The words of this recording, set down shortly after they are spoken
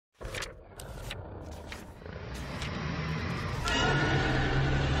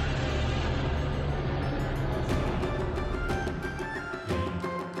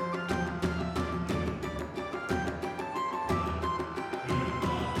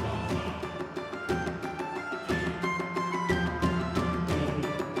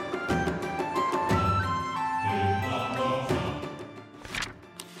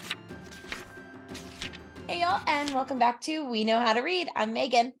and welcome back to We Know How to Read. I'm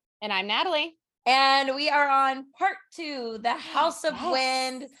Megan. And I'm Natalie. And we are on part 2, The House of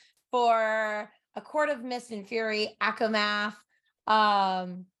Wind, for A Court of Mist and Fury, Akamath.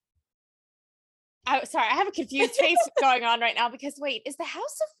 Sorry, I have a confused face going on right now because wait, is the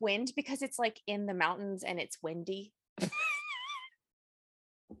House of Wind because it's like in the mountains and it's windy? I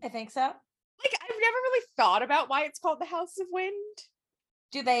think so. Like, I've never really thought about why it's called the House of Wind.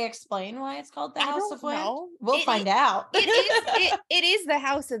 Do they explain why it's called the House of Wind? Know. We'll find out. It is the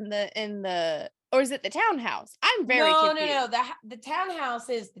house in the or is it the townhouse? I'm very confused. No. The townhouse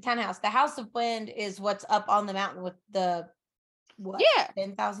is the townhouse. The House of Wind is what's up on the mountain with the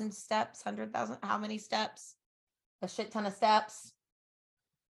 10,000 steps, 100,000, how many steps? A shit ton of steps.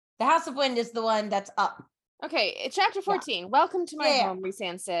 The House of Wind is the one that's up. Okay, chapter 14. Welcome to my home,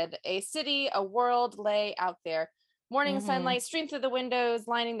 Rhysand said. A city, a world lay out there. Morning sunlight streamed through the windows,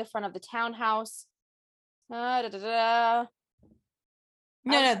 lining the front of the townhouse. No,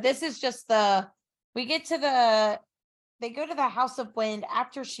 this is just we get to they go to the House of Wind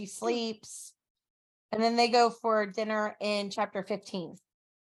after she sleeps, and then they go for dinner in chapter 15.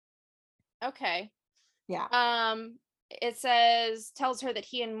 Okay. Yeah. It tells her that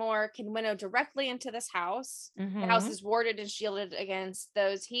he and Moore can winnow directly into this house. The house is warded and shielded against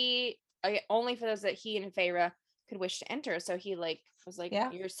those only for those that he and Feyre could wish to enter. So he was like,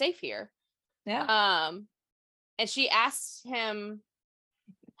 you're safe here. Yeah. And she asked him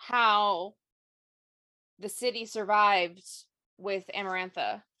how the city survived with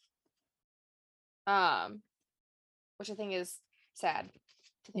Amarantha, which I think is sad.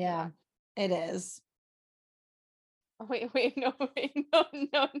 Yeah, it is. Wait, no.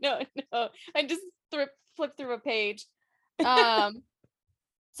 I just flipped through a page.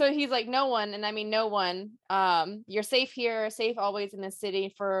 So he's like, no one, and I mean no one. You're safe here, safe always in this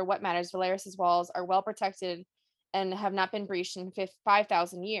city. For what matters, Valeris's walls are well protected and have not been breached in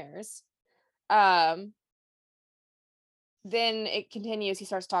 5,000 years. Then it continues. He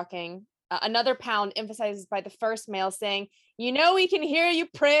starts talking. Another pound emphasizes by the first male, saying, "You know we can hear you,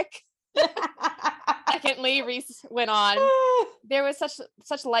 prick." Secondly, Rhys went on. There was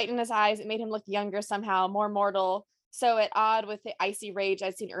such light in his eyes. It made him look younger somehow, more mortal. So at odd with the icy rage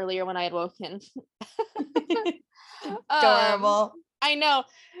I'd seen earlier when I had woken. Adorable. I know.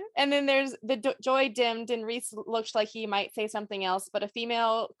 And then there's the joy dimmed, and Rhys looked like he might say something else, but a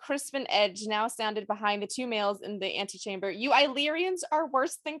female crispin edge now sounded behind the two males in the antechamber. You Illyrians are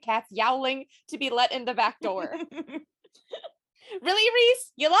worse than cats yowling to be let in the back door. Really,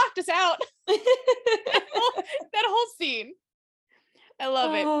 Rhys? You locked us out. that whole scene. I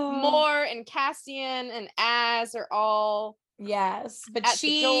love it. Moore and Cassian and Az are all but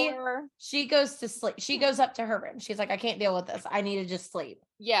she goes to sleep. She goes up to her room. She's like, I can't deal with this. I need to just sleep.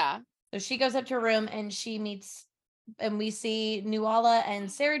 Yeah. So she goes up to her room and she meets, and we see Nuala and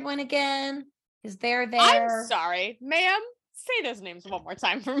Ceridwen again. Is there? I'm sorry, ma'am. Say those names one more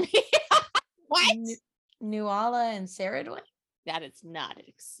time for me. What? Nuala and Ceridwen? That is not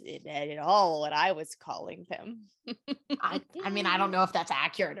at all what I was calling them. I mean, I don't know if that's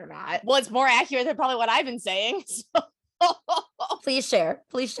accurate or not. Well, it's more accurate than probably what I've been saying. So. Please share.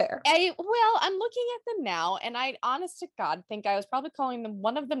 I'm looking at them now, and I, honest to God, think I was probably calling them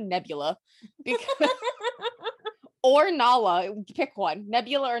one of them Nebula, because or Nala. Pick one,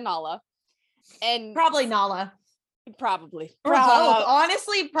 Nebula or Nala, and probably Nala. Probably.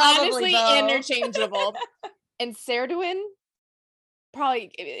 Honestly, both. Interchangeable. And Ceridwen.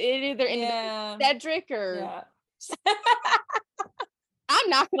 Probably either in Cedric or I'm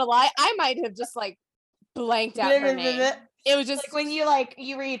not gonna lie, I might have just blanked out her name. It was just when you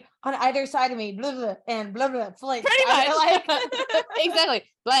read on either side of me, blah blah and blah blah. Pretty much, exactly,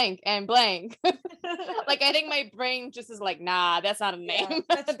 blank and blank. I think my brain just is nah, that's not a name. Yeah,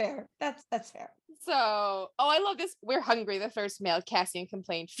 that's fair. That's fair. So, I love this. We're hungry. The first male, Cassian,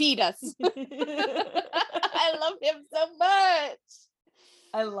 complained, "Feed us." I love him so much.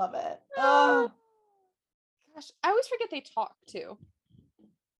 I love it. Oh gosh, I always forget they talk too.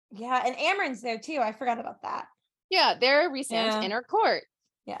 Yeah, and Amren's there too. I forgot about that. Yeah, they're Rhysand's inner court.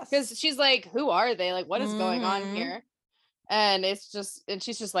 Yes, because she's like, "Who are they? What is going on here?" And she's just this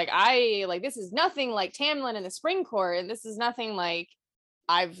is nothing like Tamlin in the Spring Court, and this is nothing like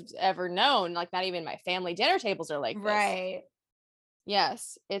I've ever known. Not even my family dinner tables are like this. Right.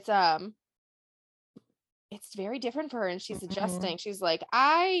 Yes, it's very different for her, and she's adjusting. She's like,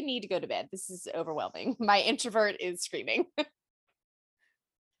 I need to go to bed. This is overwhelming. My introvert is screaming.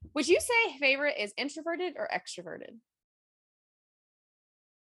 Would you say Feyre is introverted or extroverted?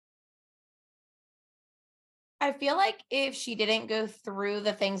 I feel like if she didn't go through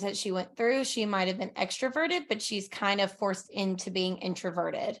the things that she went through, she might have been extroverted, but she's kind of forced into being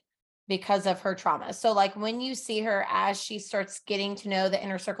introverted because of her trauma. So like when you see her as she starts getting to know the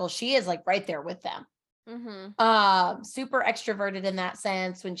inner circle, she is like right there with them. Super extroverted in that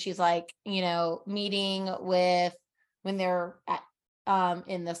sense when she's like, meeting with when they're at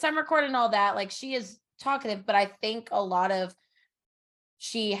in the summer court and all that. Like she is talkative, but I think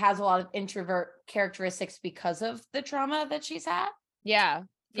she has a lot of introvert characteristics because of the trauma that she's had. Yeah,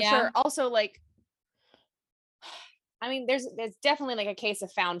 for sure. Also, like, I mean, there's definitely like a case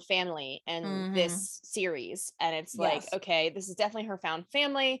of found family in this series. And it's like, okay, this is definitely her found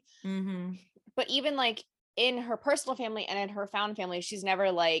family. But even like in her personal family and in her found family, she's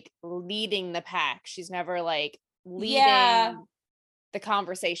never like leading the pack. She's never like leading the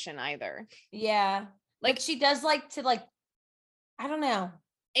conversation either. Yeah. Like she does like to like, I don't know.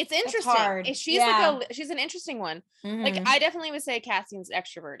 It's interesting. She's an interesting one. Like I definitely would say Cassian's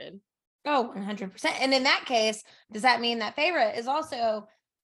extroverted. Oh, 100%. And in that case, does that mean that Feyre is also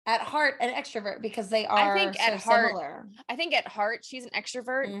at heart an extrovert because they are similar? I think at heart she's an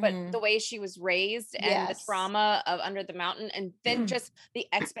extrovert, but the way she was raised and the trauma of Under the Mountain and then just the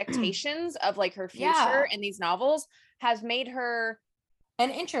expectations of like her future in these novels has made her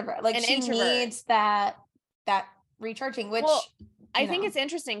an introvert. Like she needs that recharging, which I think it's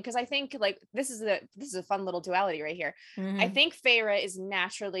interesting because I think like this is a fun little duality right here. I think Feyre is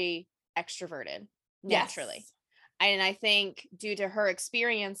naturally extroverted, naturally. And I think due to her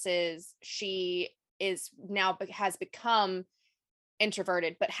experiences, she is now has become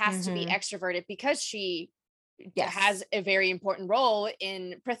introverted, but has to be extroverted because she has a very important role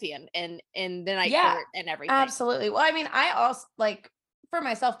in Prithian and in the Night Court and everything. Absolutely. Well, I mean, I also like for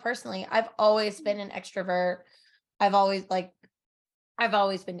myself personally, I've always been an extrovert. I've always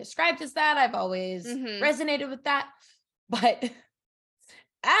been described as that. I've always resonated with that. But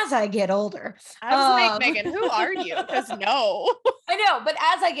as I get older, I was like, Megan, who are you? Because no. I know, but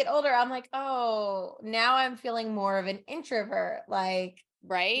as I get older, I'm like, oh, now I'm feeling more of an introvert, like,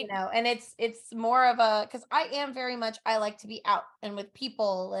 right. And it's more of because I am very much, I like to be out and with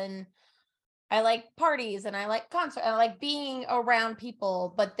people, and I like parties and I like concerts. I like being around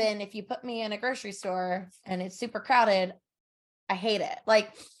people. But then if you put me in a grocery store and it's super crowded, I hate it.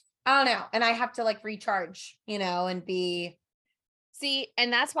 Like, I don't know. And I have to like recharge, and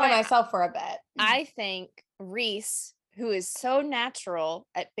and that's why myself for a bit. I think Rhys, who is so natural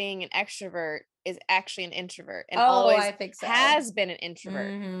at being an extrovert, is actually an introvert and always I think so. has been an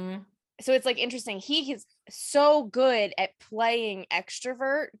introvert. So it's like interesting. He is so good at playing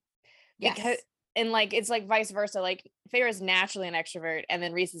extrovert because and like it's like vice versa. Like Feyre is naturally an extrovert and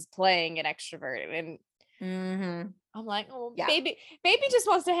then Rhys is playing an extrovert. And I'm like, oh, baby just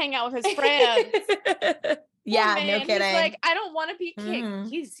wants to hang out with his friends. No kidding. He's like, I don't want to be king.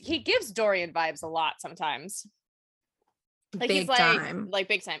 He gives Dorian vibes a lot sometimes. Like big he's like time. Like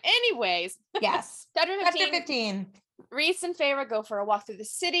big time. Anyways. Yes. Chapter 15. Rhys and Feyre go for a walk through the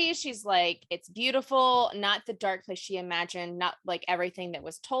city. She's like, it's beautiful, not the dark place she imagined, not like everything that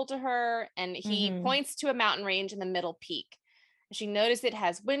was told to her. And he points to a mountain range in the middle peak. She noticed it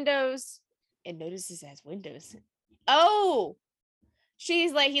has windows. It notices it has windows. Oh,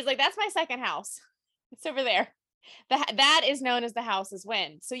 he's like, that's my second house. It's over there. That is known as the House of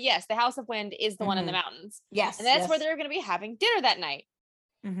Wind. So yes, the House of Wind is the one in the mountains. Yes. And that's where they're going to be having dinner that night.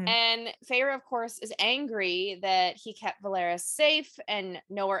 And Feyre, of course, is angry that he kept Valeris safe and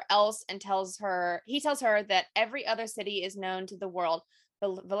nowhere else, and tells her that every other city is known to the world,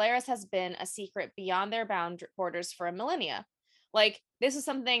 but Valeris has been a secret beyond their borders for a millennia. Like, this is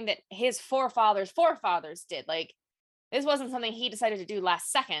something that his forefathers did. Like, this wasn't something he decided to do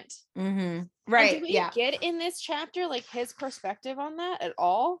last second. Right. And do we get in this chapter like his perspective on that at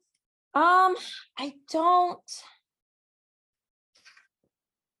all? I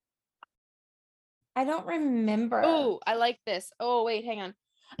don't remember. Oh, I like this. Oh, wait, hang on.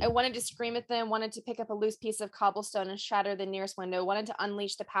 I wanted to scream at them, wanted to pick up a loose piece of cobblestone and shatter the nearest window, wanted to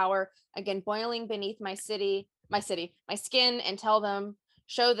unleash the power again boiling beneath my skin, and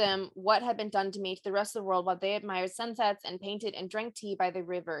show them what had been done to me to the rest of the world while they admired sunsets and painted and drank tea by the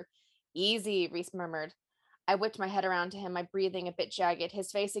river. Easy, Rhys murmured. I whipped my head around to him, my breathing a bit jagged,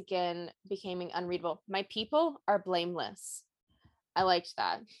 his face again becoming unreadable. My people are blameless. I liked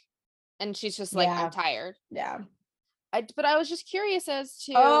that. And she's just like, I'm tired. Yeah. But I was just curious as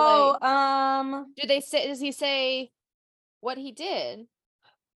to does he say what he did?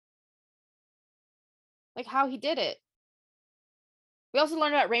 Like how he did it? We also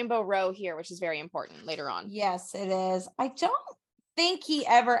learned about Rainbow Row here, which is very important later on. Yes, it is. I don't think he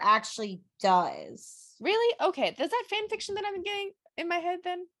ever actually does. Really? Okay. Does that fan fiction that I'm getting in my head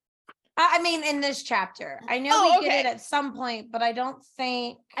then? I mean, in this chapter, I know we get it at some point, but I don't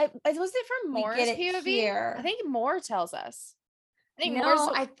think. Was it from Moore's POV? Here. I think Moore tells us.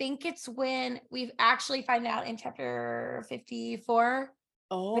 I think it's when we actually find out in chapter 54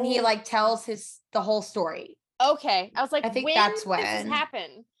 when he like tells the whole story. Okay. I was like, I think that's when this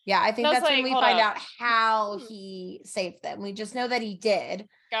happened. Yeah, I think that's when we find out how he saved them. We just know that he did.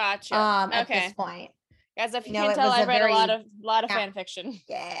 Gotcha. At this point. Guys, if you can tell, I've read a lot of fan fiction.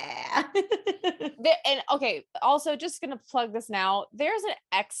 Yeah. And okay, also just gonna plug this now. There's an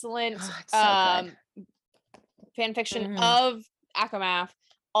excellent fan fiction of Akamath,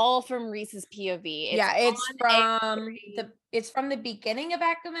 all from Rhys's POV. It's from the beginning of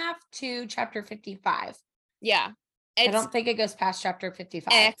Akamath to chapter 55. Yeah. I don't think it goes past chapter 55.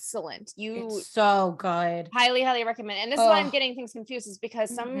 Excellent. It's so good. Highly, highly recommend. And this is why I'm getting things confused, is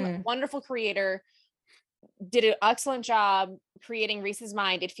because some wonderful creator did an excellent job creating Rhys's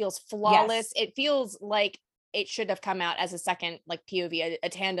mind. It feels flawless. Yes. It feels like it should have come out as a second like POV, a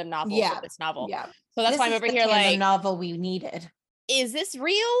tandem novel for this novel. Yeah. So that's why I'm over here like novel we needed. Is this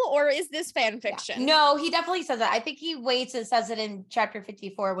real or is this fan fiction? Yeah. No, he definitely says that. I think he waits and says it in chapter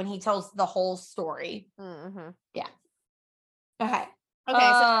 54 when he tells the whole story. Yeah. Okay.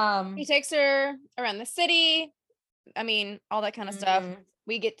 So he takes her around the city. I mean, all that kind of stuff.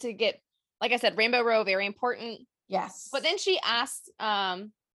 We get, like I said, Rainbow Row, very important. Yes. But then she asks, there's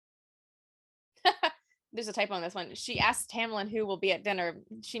a typo on this one. She asks Tamlin who will be at dinner.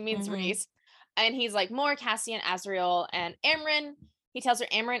 She means Rhys. And he's like, Moore, Cassian, Azriel, and Amren. He tells her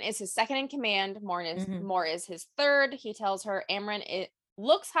Amren is his second in command. Moore is his third. He tells her Amren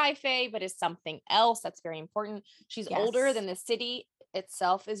looks high fae, but is something else. That's very important. She's older than the city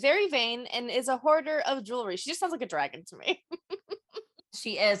itself, is very vain, and is a hoarder of jewelry. She just sounds like a dragon to me.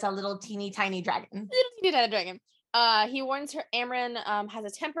 She is a little teeny tiny dragon. Little teeny tiny dragon. He warns her Amren has a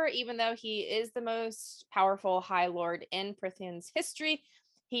temper, even though he is the most powerful High Lord in Prythian's history.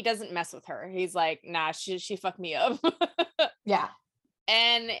 He doesn't mess with her. He's like, nah, she fucked me up. Yeah.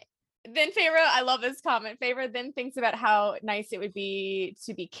 And then Feyre, I love this comment. Feyre then thinks about how nice it would be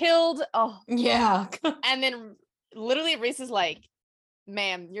to be killed. Oh, yeah. And then literally Rhys is like,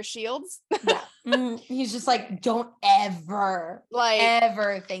 ma'am, your shields. Yeah. He's just like, don't ever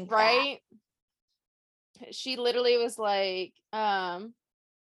think right. That. She literally was like, oh,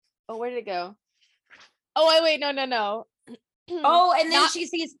 where did it go? Oh, wait, no. Oh, and then she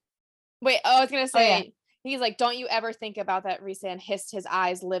sees. Wait, I was gonna say, he's like, don't you ever think about that, Rhysand hissed, his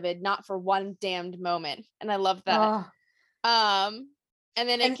eyes livid, not for one damned moment. And I love that. And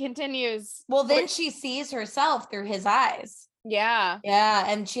then it continues. Well, then she sees herself through his eyes. Yeah. Yeah.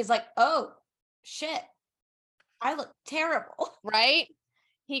 And she's like, oh, shit. I look terrible. Right?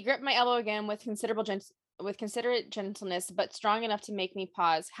 He gripped my elbow again with considerate gentleness, but strong enough to make me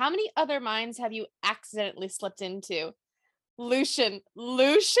pause. How many other minds have you accidentally slipped into? Lucian,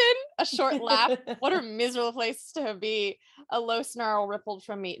 a short laugh. What a miserable place to be. A low snarl rippled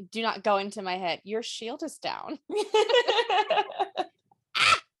from me. Do not go into my head. Your shield is down. I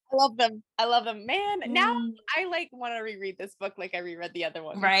love them. Man, now I like want to reread this book like I reread the other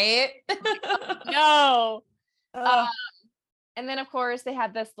one. Right? No. And then of course they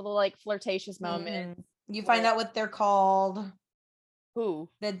have this little like flirtatious moment. You find out what they're called. Who?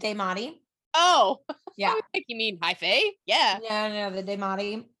 The Daemati. Oh, yeah. I think you mean high fae? Yeah. No, the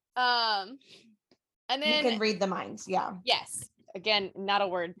Daemati. And then you can read the minds. Yeah. Yes. Again, not a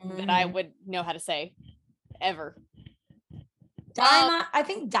word that I would know how to say ever. I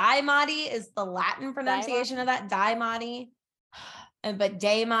think Daemati is the Latin pronunciation of that. Daemati. But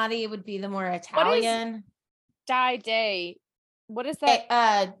Daemati would be the more Italian. Day. What does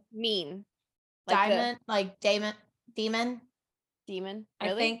that mean? Diamond, like demon. Demon. Really?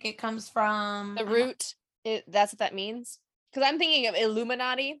 I think it comes from the root. That's what that means. Because I'm thinking of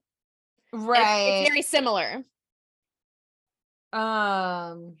Illuminati. Right. It's very similar.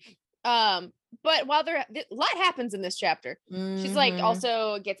 But while a lot happens in this chapter, she's like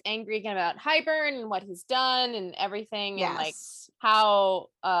also gets angry again about Hybern and what he's done and everything, and like how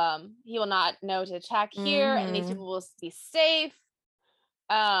he will not know to attack here, and these people will be safe.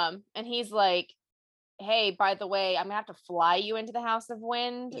 And he's like, hey, by the way, I'm gonna have to fly you into the House of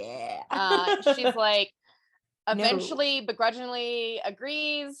Wind. Yeah. She's like, eventually, begrudgingly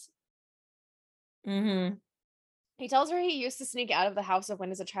agrees. He tells her he used to sneak out of the House of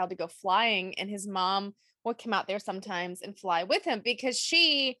Wind as a child to go flying, and his mom would come out there sometimes and fly with him because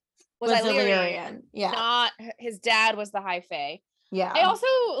she was Illyrian. Yeah. Not his dad was the High Fae. Yeah. I also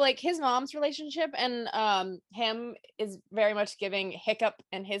like his mom's relationship and him is very much giving Hiccup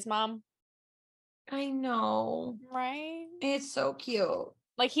and his mom. I know. Right? It's so cute.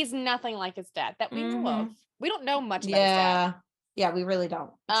 Like, he's nothing like his dad that we know of. We don't know much about his dad. Yeah, we really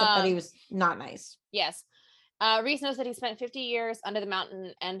don't. Except that he was not nice. Yes. Rhys knows that he spent 50 years under the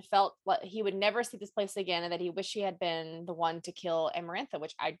mountain and felt like he would never see this place again, and that he wished he had been the one to kill Amarantha,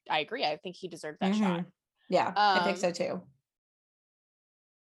 which I agree. I think he deserved that shot. Yeah, I think so too.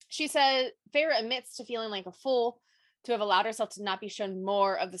 She said Feyre admits to feeling like a fool to have allowed herself to not be shown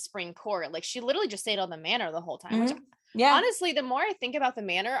more of the spring court. Like, she literally just stayed on the manor the whole time. Which, honestly, the more I think about the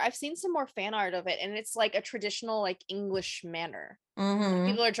manor, I've seen some more fan art of it, and it's like a traditional like English manor. Like,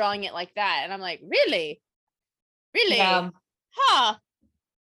 people are drawing it like that, and I'm like, really? Yeah. Huh.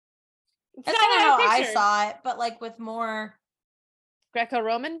 That's kind of how I saw it, but like with more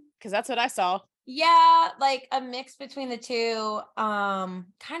Greco-Roman, because that's what I saw. Yeah, like a mix between the two. Kind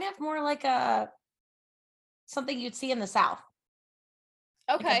of more like something you'd see in the South.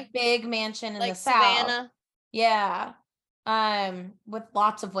 Okay. Like a big mansion in like the South. Savannah. Yeah. With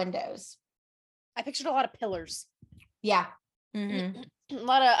lots of windows. I pictured a lot of pillars. Yeah. A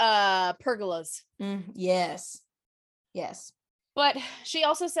lot of pergolas. Yes. Yes. But she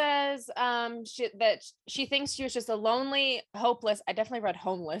also says that she thinks she was just a lonely, hopeless, I definitely read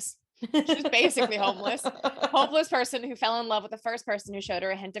homeless. She's basically homeless. Hopeless person who fell in love with the first person who showed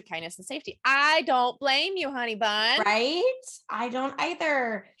her a hint of kindness and safety. I don't blame you, honey bun. Right? I don't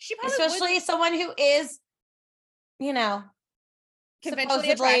either. She probably especially someone who is,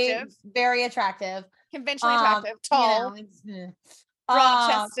 conventionally attractive. Very attractive. Conventionally attractive. Tall.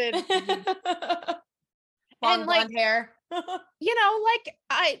 Broad-chested. Long blonde hair. Like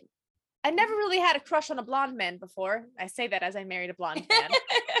I never really had a crush on a blonde man before. I say that as I married a blonde man.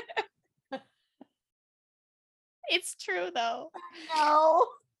 It's true though. No.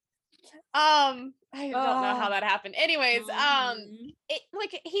 I don't know how that happened. Anyways,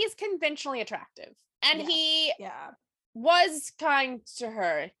 he's conventionally attractive, and he was kind to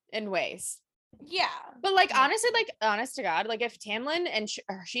her in ways. Yeah. But like, honestly, like, honest to God, like if Tamlin and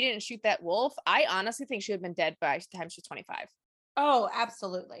she didn't shoot that wolf, I honestly think she would have been dead by the time she was 25. Oh,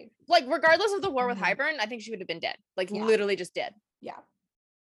 absolutely. Like, regardless of the war with Hybern, I think she would have been dead. Like, literally just dead. Yeah.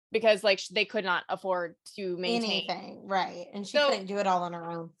 Because like they could not afford to maintain anything, right? And she couldn't do it all on her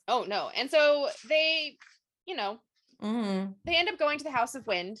own. Oh no. And so they, they end up going to the House of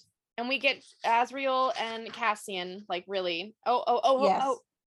Wind, and we get Azriel and Cassian, like, really. I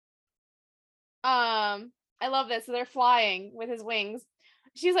love this. So they're flying with his wings.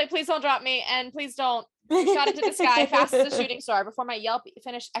 She's like, please don't drop me, and please don't. Shot into the sky fast as a shooting star. Before my yelp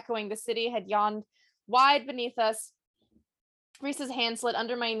finished echoing, the city had yawned wide beneath us. Rhys's hand slid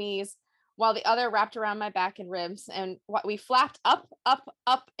under my knees, while the other wrapped around my back and ribs, and we flapped up, up,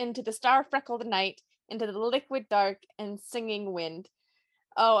 up into the star-freckled night, into the liquid dark and singing wind.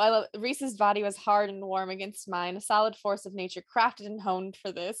 Oh, I love Rhys's body was hard and warm against mine, a solid force of nature crafted and honed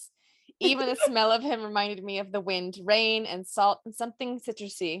for this. Even the smell of him reminded me of the wind, rain, and salt, and something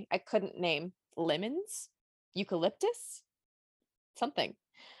citrusy I couldn't name. Lemons? Eucalyptus? Something.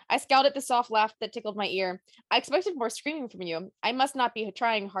 I scowled at the soft laugh that tickled my ear. I expected more screaming from you. I must not be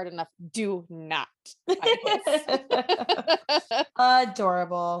trying hard enough. Do not.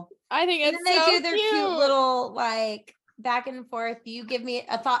 Adorable. I think it's they so do their cute little like back and forth. You give me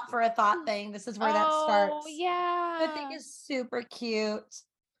a thought for a thought thing. This is where that starts. Oh yeah. I think is super cute.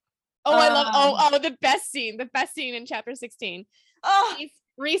 Oh, I love the best scene in chapter 16.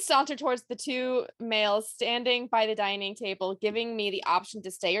 Rhys sauntered towards the two males standing by the dining table, giving me the option to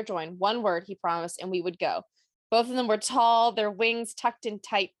stay or join. One word, he promised, and we would go. Both of them were tall, their wings tucked in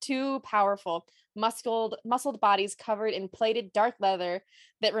tight, too powerful, muscled bodies covered in plated dark leather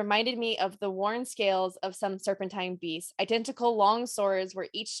that reminded me of the worn scales of some serpentine beast. Identical long swords were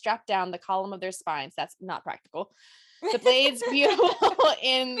each strapped down the column of their spines. That's not practical. The blades beautiful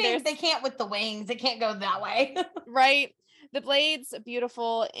in they can't with the wings. It can't go that way. Right. The blades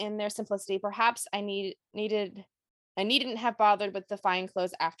beautiful in their simplicity. Perhaps I needn't have bothered with the fine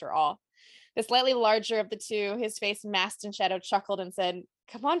clothes after all. The slightly larger of the two, his face masked in shadow, chuckled and said,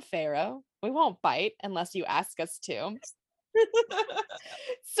 "Come on, Pharaoh. We won't bite unless you ask us to."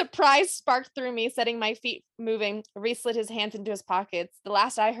 Surprise sparked through me, setting my feet moving. Rhys slid his hands into his pockets. The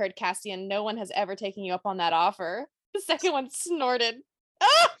last I heard, Cassian, no one has ever taken you up on that offer. The second one snorted.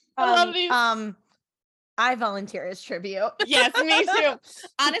 I love these. I volunteer as tribute. Yes, me too.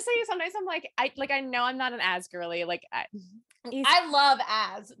 Honestly, sometimes I'm like, I know I'm not an Az girly. Like, I love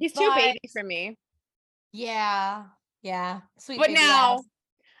Az. He's too baby for me. Yeah, sweet. But now,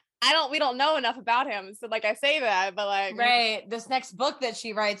 Az. We don't know enough about him. So like, I say that, but like, right. This next book that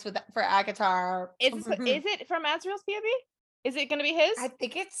she writes for ACOTAR is it from Azriel's POV? Is it going to be his? I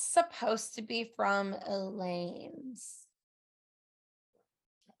think it's supposed to be from Elaine's.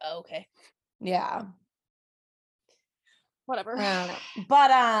 Oh, okay. Yeah. Whatever. I don't know. But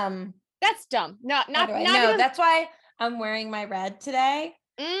that's dumb. Not no, even... that's why I'm wearing my red today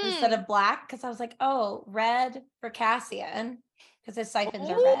instead of black, because I was like, oh, red for Cassian because his siphons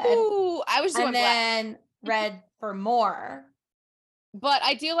are red. Ooh, I was doing and then red for Moore. But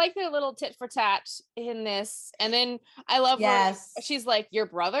I do like their little tit for tat in this. And then I love her. She's like, "Your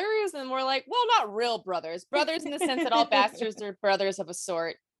brothers?" And we're like, well, not real brothers. Brothers in the sense that all bastards are brothers of a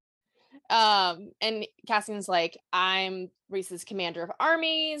sort. And Cassian's like, "I'm Rhys's commander of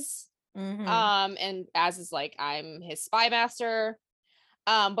armies." And Az is like, "I'm his spy master."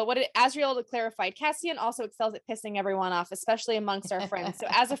 But Azriel clarified, Cassian also excels at pissing everyone off, especially amongst our friends. So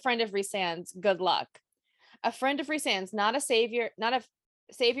as a friend of Rhysand's, good luck. A friend of Rhysand's, not a savior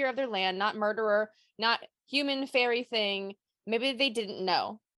of their land, not murderer, not human fairy thing. Maybe they didn't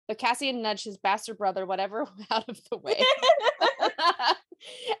know. But Cassian nudged his bastard brother, whatever, out of the way.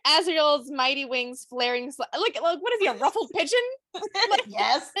 Azriel's mighty wings flaring. Look, what is he, a ruffled pigeon? Like,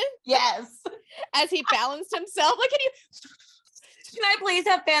 yes. As he balanced himself. Like, can I please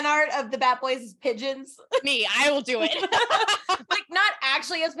have fan art of the Bat Boys as pigeons? Me, I will do it. Like, not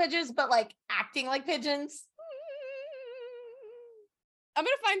actually as pigeons, but like acting like pigeons. I'm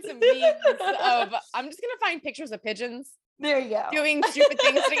gonna find some memes I'm just gonna find pictures of pigeons. There you go. Doing stupid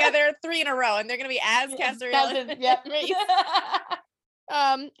things together 3 in a row, and they're gonna be as Cassariel. Yep.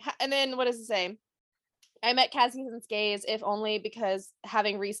 And then what does it say? I met Cassian's gaze, if only because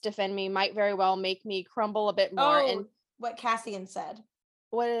having Rhys defend me might very well make me crumble a bit more. And what Cassian said.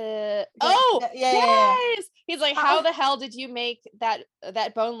 What? Yes. Yeah. He's like, how the hell did you make that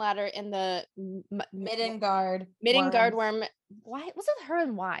bone ladder in the Midgard worm? Why was it her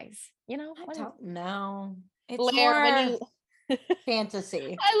and Wise? You know, I don't know. It's Blair, more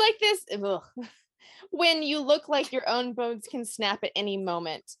fantasy. I like this. Ugh. When you look like your own bones can snap at any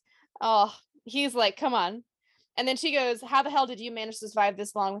moment. Oh, he's like, come on. And then she goes, how the hell did you manage to survive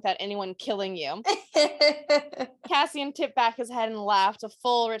this long without anyone killing you? Cassian tipped back his head and laughed, a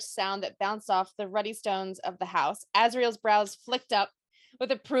full, rich sound that bounced off the ruddy stones of the house. Azriel's brows flicked up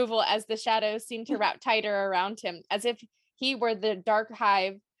with approval as the shadows seemed to wrap tighter around him, as if he were the dark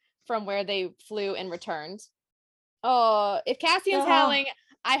hive from where they flew and returned. Oh, if Cassian's howling,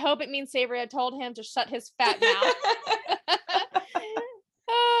 I hope it means Feyre had told him to shut his fat mouth.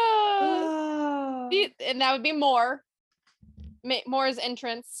 And that would be Moore's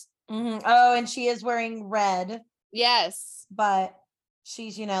entrance. Oh, and she is wearing red. Yes. But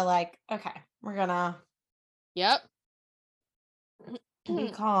she's, like, okay, we're gonna be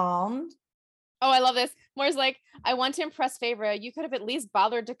calmed. Oh, I love this. Moore's like, I want to impress Feyre. You could have at least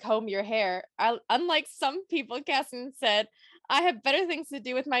bothered to comb your hair. Unlike some people, Cassian said, I have better things to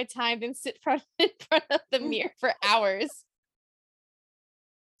do with my time than sit in front of the mirror for hours.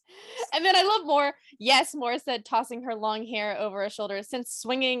 And then I love Moore. Yes, Moore said, tossing her long hair over her shoulder. Since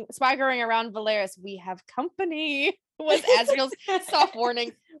swaggering around Valeris, we have company, was Azriel's soft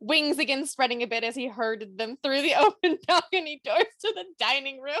warning, wings again spreading a bit as he herded them through the open balcony doors to the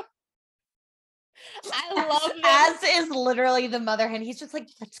dining room. I love this. Az is literally the mother hen. He's just like,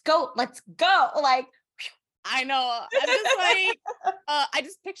 let's go. Like, I know. I'm just like, I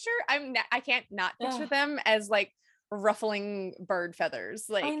just picture, I can't not picture them as like ruffling bird feathers.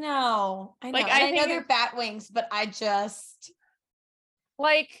 Like, I know. Like, I know they're bat wings, but I just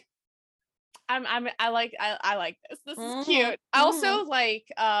like, I like this. This is cute. I also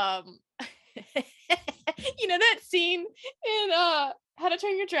like, you know that scene in How to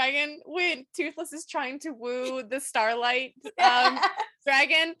Train Your Dragon when Toothless is trying to woo the Starlight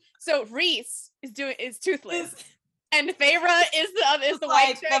dragon. So Rhys is Toothless, and Feyre is the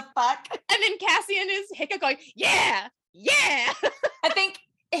white chick. The fuck? And then Cassian is Hiccup going, yeah. I think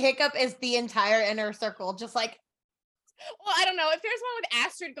Hiccup is the entire inner circle, just like. Well, I don't know if there's one with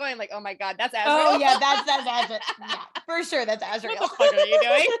Astrid going like, oh my god, that's Azriel. Oh yeah, that's Astrid. Yeah, for sure, that's Azriel. What the fuck are you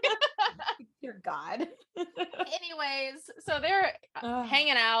doing? Dear God. Anyways, so they're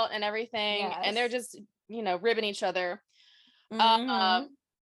hanging out and everything, and they're just ribbing each other. And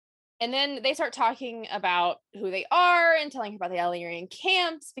then they start talking about who they are and telling her about the Illyrian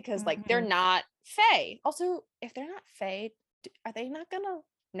camps because like they're not Fae. Also, if they're not Fae, are they not gonna?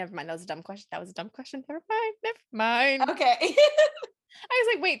 Never mind. That was a dumb question. Never mind. Okay. I was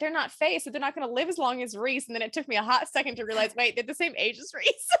like, wait, they're not Fae, so they're not going to live as long as Rhys. And then it took me a hot second to realize, wait, they're the same age as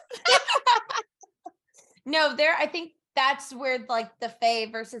Rhys. No, I think that's where like the Fae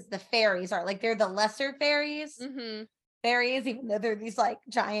versus the fairies are. Like they're the lesser fairies. Fairies, even though they're these like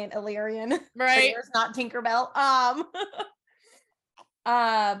giant Illyrian. Right. Fairies, not Tinkerbell.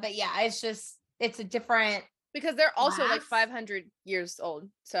 But yeah, it's a different, because they're also like class. 500 years old.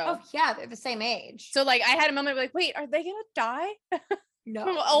 So Oh yeah, they're the same age. so like I had a moment of like, wait, are they gonna die? No,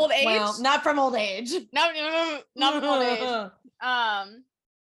 from old age? Well, not from old age. Not from old age. But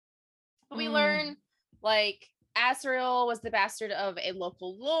we learn like Asriel was the bastard of a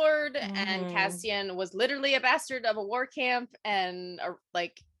local lord, and Cassian was literally a bastard of a war camp, and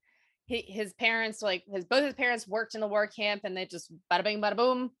like his parents, like both his parents worked in the war camp, and they just bada bing bada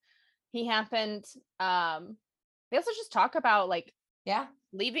boom, he happened. They also just talk about like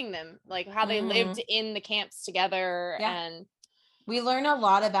leaving them, like how they lived in the camps together, and we learn a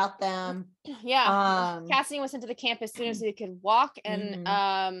lot about them. Cassian was sent to the camp as soon as he could walk,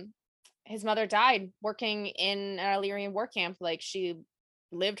 and his mother died working in an Illyrian war camp. Like she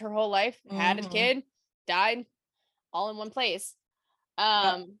lived her whole life, had a kid, died, all in one place.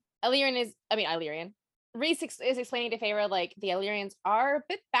 Illyrian. Rhys is explaining to Feyre like the Illyrians are a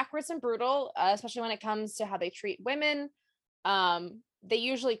bit backwards and brutal, especially when it comes to how they treat women. They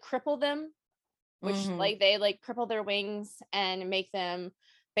usually cripple them, which like they like cripple their wings and make them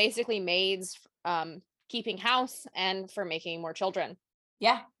basically maids, keeping house and for making more children.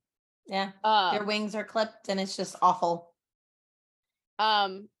 Their wings are clipped and it's just awful.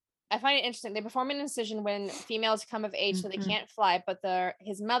 I find it interesting. They perform an incision when females come of age, so they can't fly, but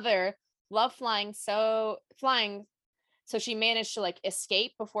his mother loved flying, so she managed to like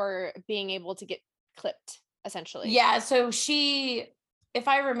escape before being able to get clipped, essentially. So she, if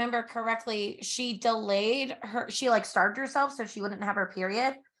I remember correctly, she delayed she like starved herself so she wouldn't have her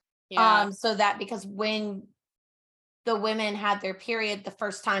period. So that, because when the women had their period the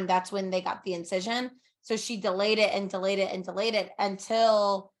first time, that's when they got the incision. So she delayed it and delayed it and delayed it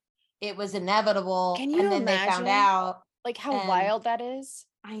until it was inevitable. Can you imagine, they found out like how wild that is?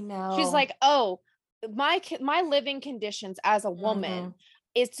 I know. She's like, oh, my living conditions as a woman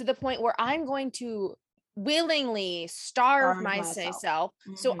is to the point where I'm going to willingly starve myself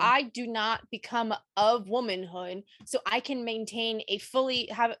so I do not become of womanhood, so I can maintain a fully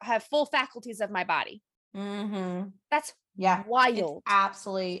have full faculties of my body. That's wild. It's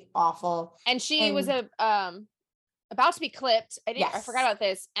absolutely awful. And she was about to be clipped. I forgot about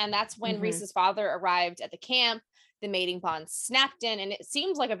this, and that's when Rhys's father arrived at the camp. The mating bond snapped in, and it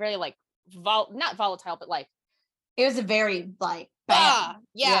seems like a very like not volatile, but like it was a very like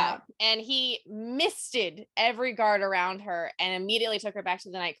and he misted every guard around her and immediately took her back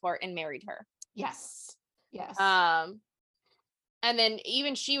to the night court and married her. Yes. And then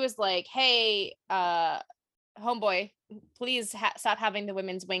even she was like, hey, homeboy, please stop having the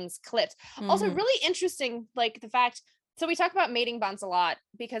women's wings clipped. Also really interesting, like the fact, so we talk about mating bonds a lot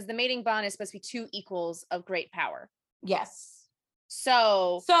because the mating bond is supposed to be two equals of great power.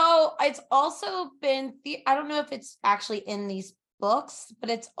 So it's also been I don't know if it's actually in these books,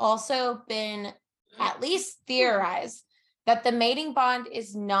 but it's also been at least theorized that the mating bond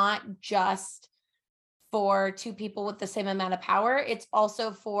is not just for two people with the same amount of power. It's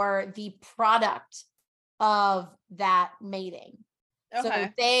also for the product of that mating. So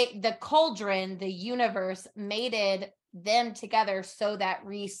the cauldron, the universe mated them together so that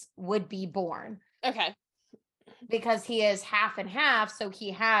Rhys would be born. Because he is half and half, so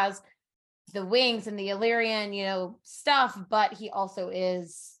he has the wings and the Illyrian, stuff, but he also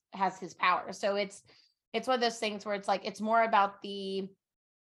has his power. So it's one of those things where it's like it's more about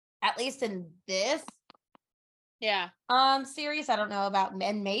at least in this series, I don't know about,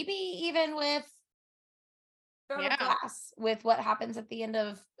 and maybe even with Glass, with what happens at the end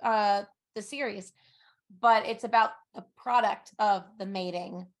of the series, but it's about the product of the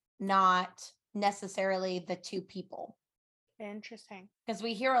mating, not necessarily the two people. Interesting. Because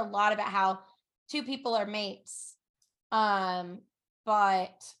we hear a lot about how two people are mates,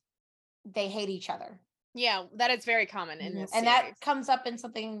 but they hate each other. Yeah, that is very common in this and series. that comes up in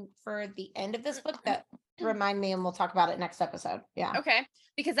something for the end of this book that remind me, and we'll talk about it next episode.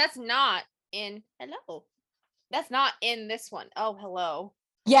 Because that's not in that's not in this one. Hello.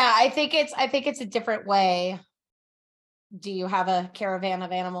 I think it's a different way. Do you have a caravan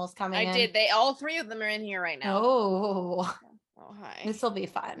of animals coming in? I did. All three of them are in here right now. Oh hi. This will be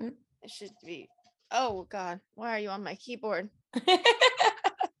fun. It should be. Oh God, why are you on my keyboard?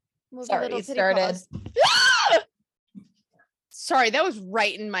 Sorry, you started. Sorry, that was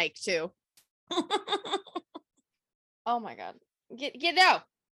right in mic too. Oh my God, get out.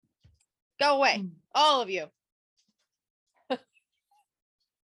 Go away, all of you.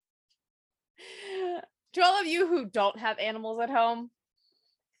 To all of you who don't have animals at home,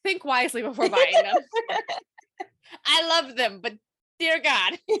 think wisely before buying them. I love them, but dear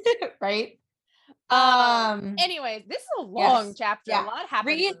God. Right? Anyways, this is a long chapter. A lot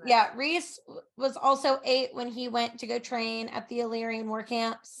happened. Rhys was also 8 when he went to go train at the Illyrian war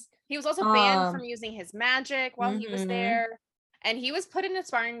camps. He was also banned from using his magic while he was there, and he was put in a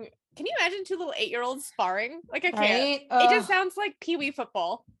sparring. Can you imagine 2 little 8-year-olds sparring? Like, I can't. It just sounds like Pee-wee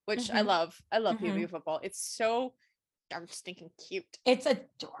football, which I love. I love Pee-wee football. It's so darn stinking cute. It's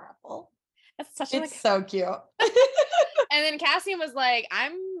adorable. It's so cute. And then Cassian was like,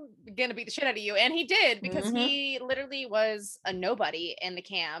 I'm gonna beat the shit out of you, and he did, because he literally was a nobody in the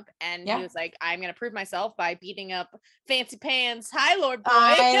camp, and he was like, I'm gonna prove myself by beating up Fancy Pants High Lord boy.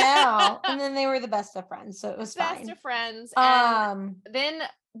 I know. And then they were the best of friends, so it was fine. Best of friends. And then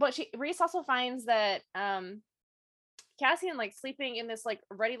Rhys also finds that Cassian like sleeping in this like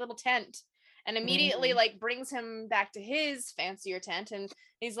ready little tent, and immediately like brings him back to his fancier tent, and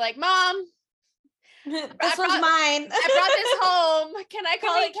he's like, Mom, this was mine. I brought this home. Can I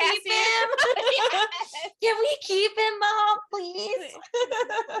call it Cassian? Can we keep him, Mom, please?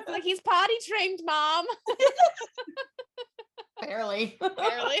 Like, he's potty trained, Mom. Barely.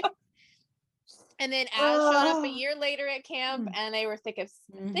 And then Az showed up a year later at camp, and they were thick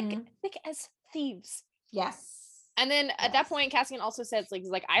as thieves. Yes. And then at that point, Cassian also says, like,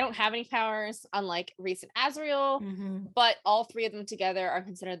 he's like, I don't have any powers, unlike Rhys and Azriel, but all 3 of them together are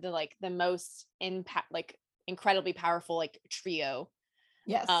considered the most incredibly powerful like trio.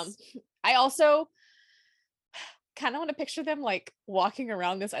 Yes. I also kind of want to picture them like walking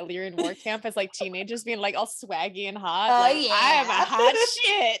around this Illyrian war camp as like teenagers, being like all swaggy and hot. I am a hot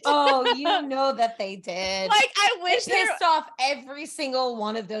shit. Oh, you know that they did. Like, I wish they pissed off every single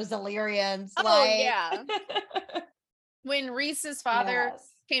one of those Illyrians. Oh, yeah. When Rhys's father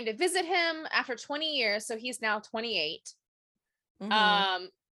came to visit him after 20 years, so he's now 28.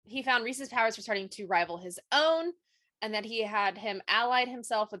 He found Rhys's powers were starting to rival his own, and that he had him allied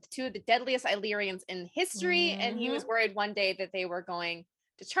himself with 2 of the deadliest Illyrians in history, and he was worried one day that they were going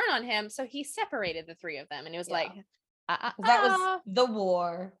to turn on him, so he separated the 3 of them, and it was like, that was the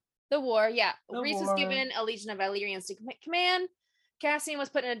war. Rhys was given a legion of Illyrians to command. Cassian was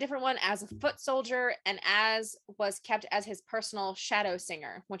put in a different one as a foot soldier, and Az was kept as his personal shadow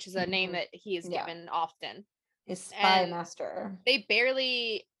singer, which is a name that he is given often. His spy master. They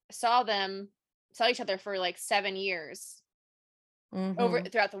barely saw each other for like 7 years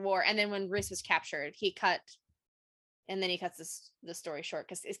throughout the war. And then when Rhys was captured, he cuts the story short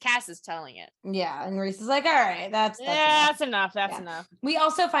because Cass is telling it. Yeah, and Rhys is like, all right, that's enough. That's enough. We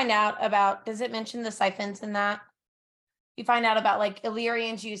also find out about, does it mention the siphons in that? You find out about like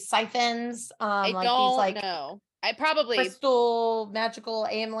Illyrians use siphons. I don't know. I probably crystal magical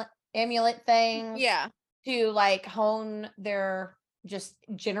amulet things. Yeah. To like hone their just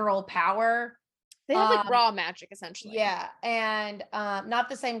general power. They have like raw magic essentially. Yeah, and not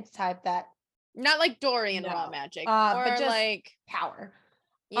the same type that. Not like Dorian raw magic, but just like power.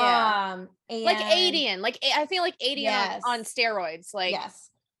 Yeah. Like Adian. Like I feel like Adian on steroids. Like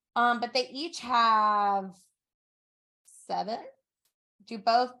but they each have 7. Do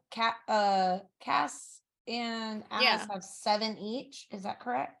both Cass and Az have 7 each? Is that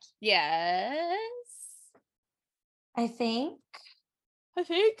correct? Yes. I think. I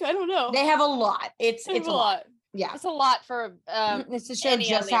don't know. They have a lot. It's a lot. Yeah. It's a lot for it's to show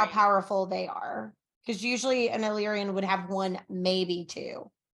just Illyrian. How powerful they are. Because usually an Illyrian would have 1, maybe 2.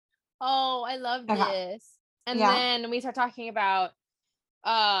 Oh, I love this. And then we start talking about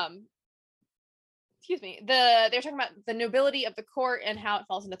they're talking about the nobility of the court and how it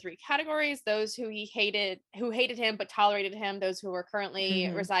falls into 3 categories: those who hated him but tolerated him, those who were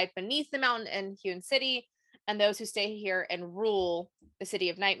currently reside beneath the mountain and hewn city, and those who stay here and rule the city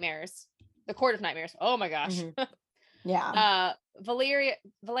of nightmares, the court of nightmares. Oh my gosh. Valyrian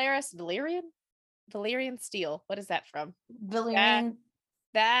steel. What is that from? Valyrian.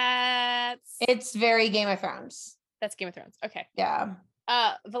 It's very Game of Thrones. That's Game of Thrones. Okay. Yeah.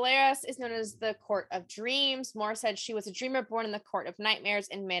 Valeris is known as the Court of Dreams. Moore said she was a dreamer born in the Court of Nightmares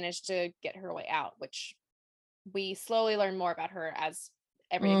and managed to get her way out, which we slowly learn more about her as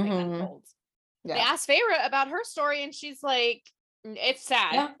everything unfolds. Yeah. They asked Feyre about her story, and she's like, it's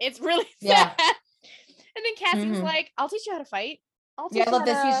sad. Yeah. It's really sad. And then Cassian's like, I'll teach you how to fight. I love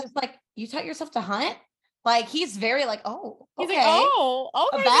this. He's just like, you taught yourself to hunt? Like, he's very like, oh, okay. He's like, oh,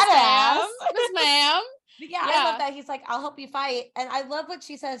 okay, a badass. Miss Ma'am. I love that. He's like, I'll help you fight. And I love what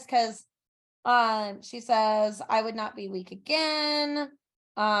she says, because she says, I would not be weak again.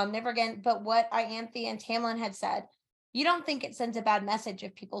 Never again. But what Ianthe and Tamlin had said, you don't think it sends a bad message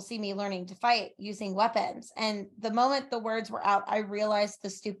if people see me learning to fight using weapons. And the moment the words were out, I realized the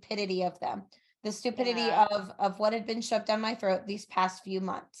stupidity of them, the stupidity of what had been shoved down my throat these past few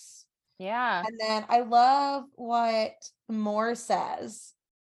months. Yeah. And then I love what Moore says.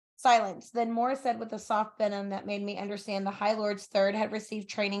 Silence. Then Moore said with a soft venom that made me understand the High Lord's third had received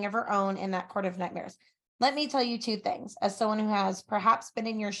training of her own in that court of nightmares. Let me tell you two things, as someone who has perhaps been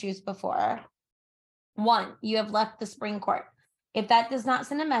in your shoes before. One, you have left the spring court. If that does not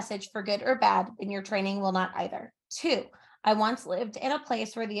send a message for good or bad, then your training will not either. Two, I once lived in a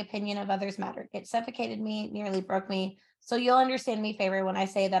place where the opinion of others mattered. It suffocated me, nearly broke me. So you'll understand me, Feyre, when I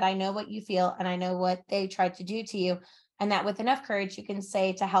say that I know what you feel and I know what they tried to do to you, and that with enough courage, you can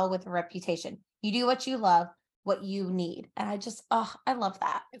say to hell with a reputation. You do what you love, what you need. And I love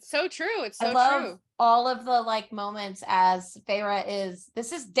that. It's so true. It's I so love true. all of the like moments as Feyre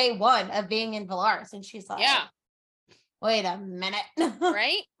this is day one of being in Valaris. And she's like, Yeah. wait a minute.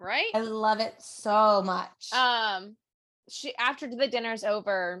 Right. I love it so much. She, after the dinner's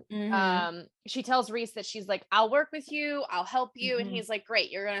over, she tells Rhys that she's like, I'll work with you, I'll help you. And he's like,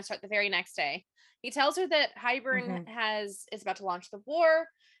 great, you're gonna start the very next day. He tells her that Hybern is about to launch the war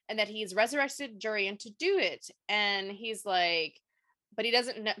and that he's resurrected Jurian to do it. And he's like, but he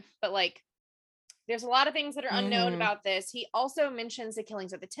doesn't know, but like there's a lot of things that are unknown about this. He also mentions the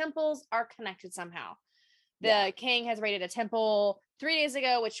killings of the temples are connected somehow. The king has raided a temple 3 days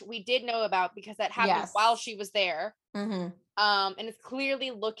ago, which we did know about because that happened while she was there. And it's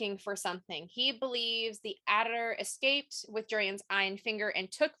clearly looking for something. He believes the Adder escaped with Jurian's eye and finger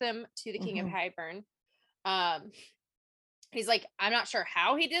and took them to the king of Hybern. He's like, I'm not sure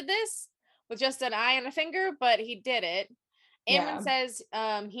how he did this with just an eye and a finger, but he did it. Amren says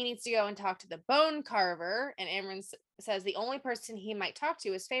he needs to go and talk to the bone carver, and Amren says the only person he might talk to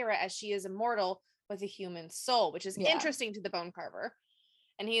is Feyre, as she is immortal with a human soul, which is interesting to the bone carver.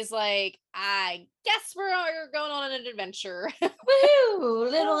 And he's like, I guess we're going on an adventure. Woohoo!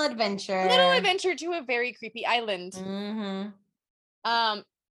 Little adventure To a very creepy island.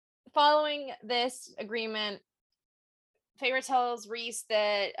 Following this agreement, Feyre tells Rhys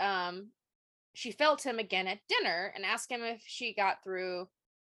that she felt him again at dinner and asked him if she got through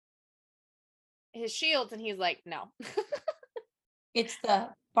his shields, and he's like, no. It's the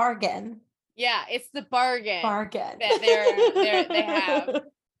bargain. Yeah, it's the bargain that they have.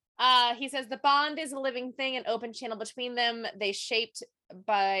 He says the bond is a living thing, an open channel between them. They shaped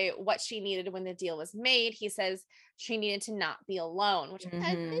by what she needed when the deal was made. He says she needed to not be alone, which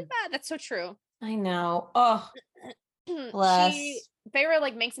that's so true. I know. Oh, bless. Feyre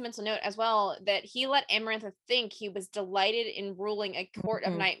like makes a mental note as well that he let Amarantha think he was delighted in ruling a court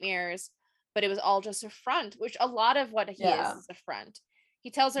of nightmares, but it was all just a front, which a lot of what he is a front. He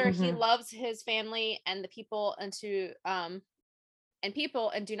tells her he loves his family and the people and do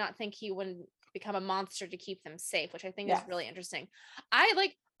not think he would become a monster to keep them safe, which I think is really interesting. I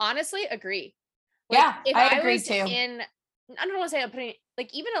like honestly agree. Like, if I agree was too. I don't want to say I'm putting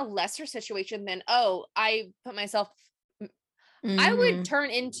like even a lesser situation than I put myself. I would turn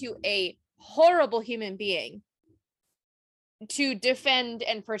into a horrible human being to defend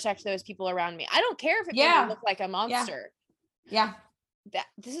and protect those people around me. I don't care if it made me look like a monster.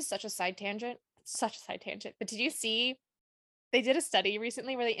 This is such a side tangent. But did you see they did a study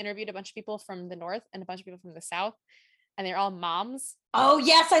recently where they interviewed a bunch of people from the north and a bunch of people from the south, and they're all moms? Oh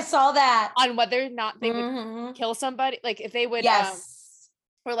yes, I saw that. On whether or not they would kill somebody, like if they would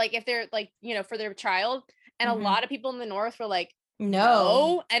or like if they're like, for their child. And a lot of people in the north were like,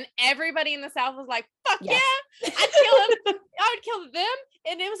 no. And everybody in the south was like, fuck yeah, I'd kill him. I would kill them.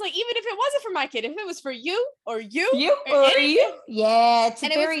 And it was like, even if it wasn't for my kid, if it was for you or you. Yeah, it's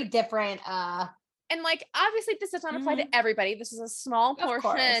very different. And like, obviously this does not apply to everybody. This is a small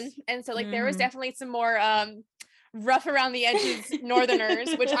portion. And so like, there was definitely some more rough around the edges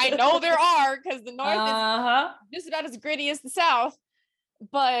northerners, which I know there are, because the north is just about as gritty as the south.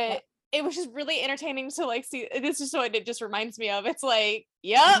 But it was just really entertaining to like see. This is what it just reminds me of. It's like,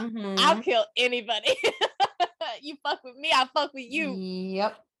 I'll kill anybody. You fuck with me, I'll fuck with you.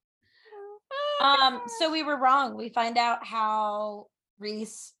 Yep. So we were wrong. We find out how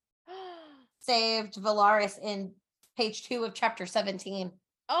Rhys saved Valaris in page 2 of chapter 17.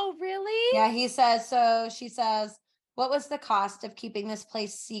 Oh, really? Yeah, he says, so she says, what was the cost of keeping this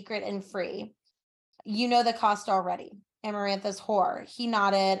place secret and free? You know the cost already. Amarantha's whore. He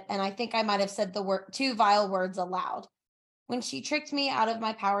nodded, and I think I might have said the two vile words aloud. When she tricked me out of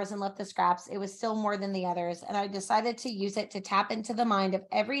my powers and left the scraps, it was still more than the others, and I decided to use it to tap into the mind of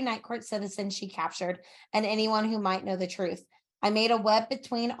every Night Court citizen she captured and anyone who might know the truth. I made a web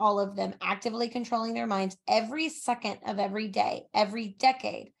between all of them, actively controlling their minds every second of every day, every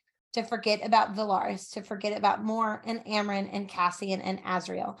decade, to forget about Valaris, to forget about Moore and Amren and Cassian and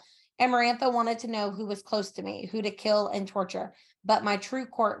Azriel. Amarantha wanted to know who was close to me, who to kill and torture. but my true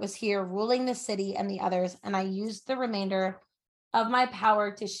court was here, ruling the city and the others, and I used the remainder of my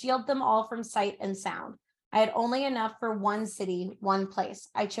power to shield them all from sight and sound. I had only enough for one city, one place.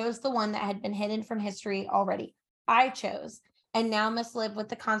 I chose the one that had been hidden from history already. I chose, and now must live with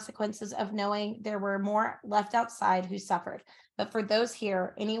the consequences of knowing there were more left outside who suffered. But for those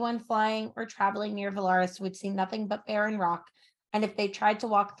here, anyone flying or traveling near Valaris would see nothing but barren rock, and if they tried to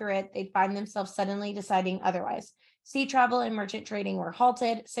walk through it, they'd find themselves suddenly deciding otherwise. Sea travel and merchant trading were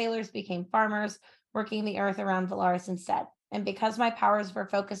halted. Sailors became farmers, working the earth around Valaris instead. And because my powers were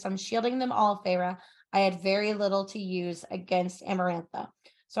focused on shielding them all, Feyre, I had very little to use against Amarantha.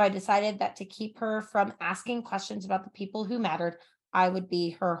 So I decided that to keep her from asking questions about the people who mattered, I would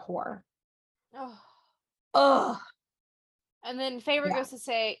be her whore. Oh. And then Feyre goes to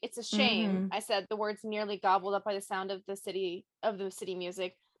say, it's a shame. I said the words nearly gobbled up by the sound of the city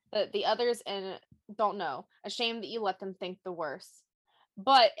music that the others and don't know. A shame that you let them think the worst.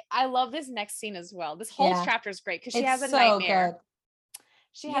 But I love this next scene as well. This whole chapter is great because she has a nightmare. Good.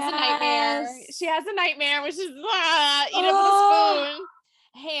 She has a nightmare. She has a nightmare, which is eat up with a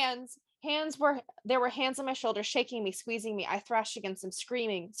spoon. There were hands on my shoulders, shaking me, squeezing me. I thrashed against them,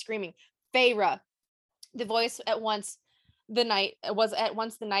 screaming. Feyre. The voice was at once the night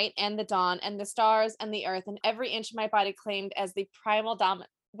and the dawn and the stars and the earth and every inch of my body claimed as the primal dominant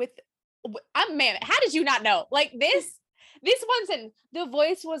I'm man. How did you not know? Like this one sentence. The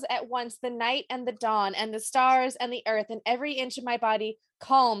voice was at once the night and the dawn and the stars and the earth and every inch of my body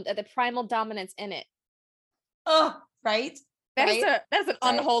calmed at the primal dominance in it. Oh, right. That's an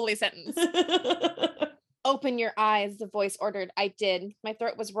unholy sentence. Open your eyes, the voice ordered. I did. My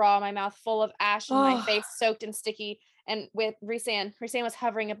throat was raw, my mouth full of ash, and my face soaked and sticky. And with Rhysand was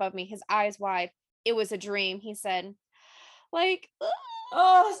hovering above me, his eyes wide. It was a dream, he said. Like,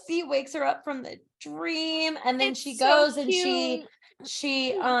 he wakes her up from the dream, and then she goes and she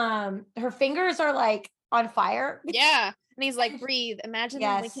her fingers are like on fire. Yeah. And he's like, breathe. Imagine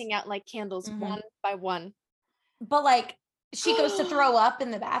them blinking out like candles, one by one. But like she goes to throw up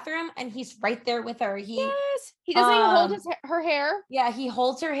in the bathroom and he's right there with her. He doesn't even hold her hair. Yeah, he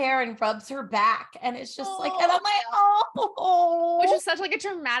holds her hair and rubs her back. And it's just like, and I'm like, which is such like a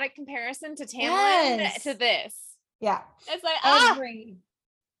dramatic comparison to Tamlin to this. Yeah. It's like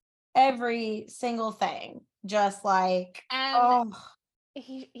every single thing. Just like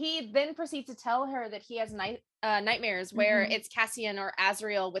he then proceeds to tell her that he has nightmares where it's Cassian or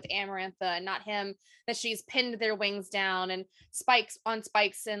Azriel with Amarantha and not him, that she's pinned their wings down and spikes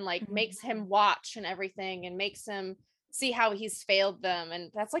and like makes him watch and everything and makes him see how he's failed them.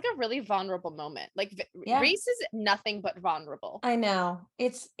 And that's like a really vulnerable moment. Like Rhys is nothing but vulnerable. I know.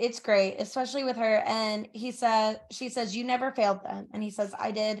 It's great, especially with her. And she says, you never failed them. And he says,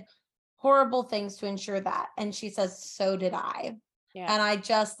 I did horrible things to ensure that. And she says, so did I. Yeah. And I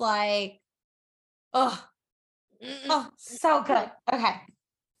just like, so good. Okay.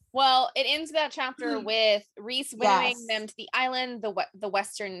 Well, it ends that chapter with Rhys winnowing them to the island, the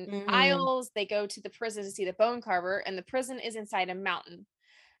Western Isles. They go to the prison to see the bone carver, and the prison is inside a mountain.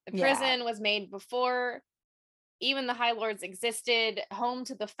 The prison was made before even the High Lords existed, home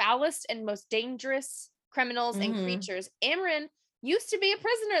to the foulest and most dangerous criminals and creatures. Amren used to be a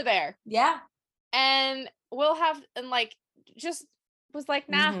prisoner there. Yeah. And just was like,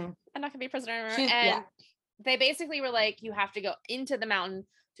 nah, I'm not gonna be a prisoner anymore. They basically were like, you have to go into the mountain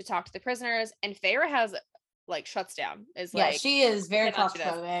to talk to the prisoners. And Feyre has like shuts down. She is very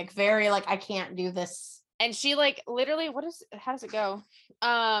claustrophobic, very like, I can't do this. And she like literally, how does it go?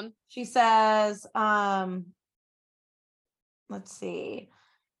 She says, let's see.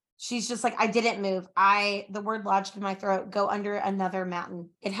 She's just like, I didn't move. The word lodged in my throat, go under another mountain.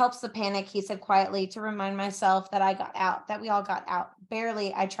 It helps the panic, he said quietly, to remind myself that I got out, that we all got out.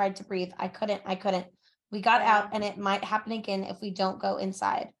 Barely, I tried to breathe. I couldn't. We got out, and it might happen again if we don't go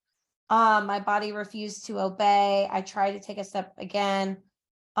inside. My body refused to obey. I tried to take a step again,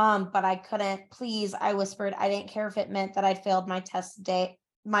 but I couldn't. Please, I whispered. I didn't care if it meant that I'd failed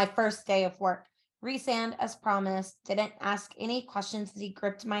my first day of work. Rhysand, as promised, didn't ask any questions as he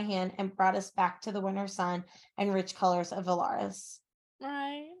gripped my hand and brought us back to the winter sun and rich colors of Valaris.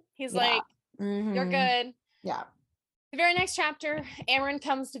 Right. He's like, you're good. Yeah. The very next chapter, Amren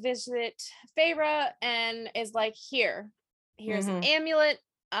comes to visit Feyre and is like, here's an amulet.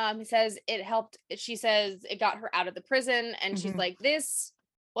 He says it helped. She says it got her out of the prison, and she's like, this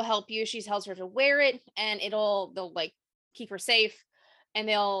will help you. She tells her to wear it, and they'll like keep her safe. And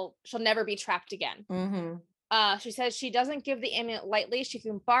she'll never be trapped again. She says she doesn't give the amulet lightly. She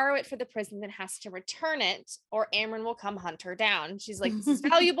can borrow it for the prison, then has to return it, or Amren will come hunt her down. She's like, this is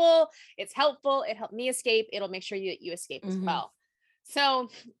valuable. It's helpful. It helped me escape. It'll make sure you escape as well. So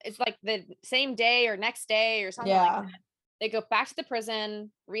it's like the same day or next day or something like that. They go back to the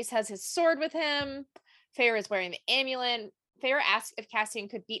prison. Rhys has his sword with him. Feyre is wearing the amulet. Feyre asks if Cassian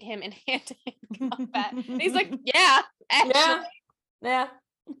could beat him in hand-to-hand combat. And he's like, yeah, actually. Yeah.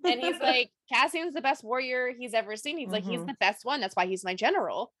 And he's like, Cassian's the best warrior he's ever seen. He's like, he's the best one. That's why he's my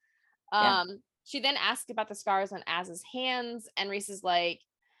general. She then asked about the scars on Az's hands, and Rhys is like,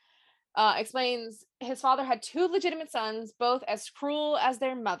 explains his father had 2 legitimate sons, both as cruel as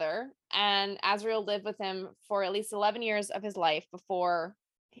their mother, and Azriel lived with him for at least 11 years of his life before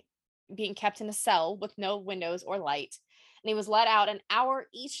being kept in a cell with no windows or light. And he was let out an hour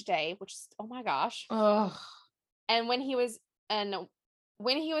each day, which is, oh my gosh. Ugh. And when he was 8,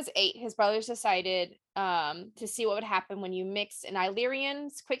 his brothers decided to see what would happen when you mix an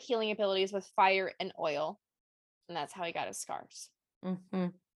Illyrian's quick healing abilities with fire and oil. And that's how he got his scars.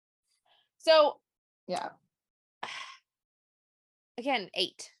 So, yeah. Again,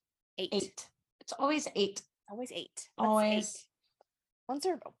 8. It's always 8. Always 8. Always. 8? 1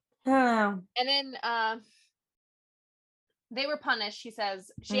 circle. Oh. And then they were punished. She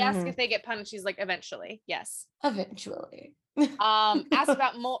says, she asks if they get punished. She's like, eventually. Yes. Eventually. Asked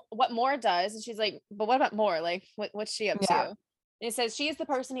about what Moore does. And she's like, but what about Moore? Like, what's she up to? And it says she is the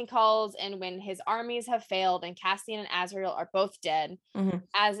person he calls, and when his armies have failed and Cassian and Azriel are both dead,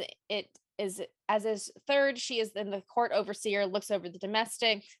 as his third, she is then the court overseer, looks over the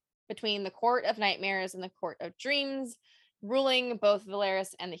domestic between the court of nightmares and the court of dreams, ruling both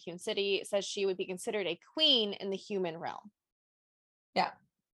Valeris and the Hume City. It says she would be considered a queen in the human realm. Yeah.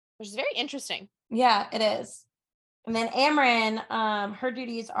 Which is very interesting. Yeah, it is. And then Amren, her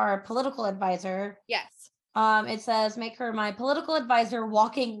duties are political advisor. Yes. It says, make her my political advisor,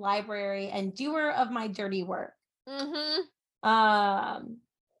 walking library, and doer of my dirty work. And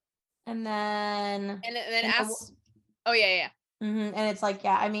then asks, oh yeah. And it's like,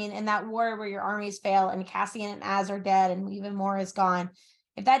 yeah, I mean, in that war where your armies fail and Cassian and Az are dead and even more is gone,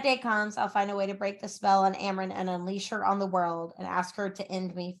 if that day comes, I'll find a way to break the spell on Amren and unleash her on the world and ask her to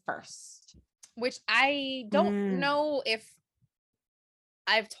end me first. Which I don't know if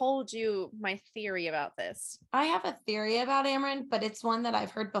I've told you my theory about this. I have a theory about Amren, but it's one that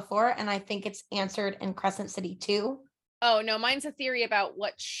I've heard before, and I think it's answered in Crescent City 2. Oh, no, mine's a theory about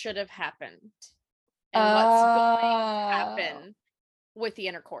what should have happened and what's going to happen with the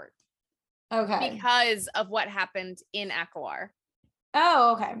inner court. Okay. Because of what happened in Akawar.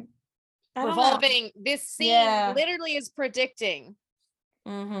 Oh, okay. Revolving, this scene literally is predicting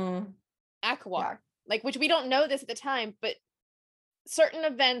Akawar. Yeah. Like, which we don't know this at the time, but certain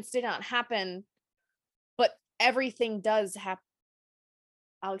events did not happen, but everything does happen.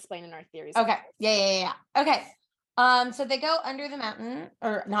 I'll explain in our theories. Okay. Yeah. Okay. So they go under the mountain,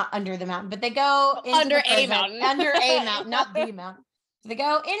 or not under the mountain, but they go into under the prison, a mountain. Under a mountain, not the mountain. So they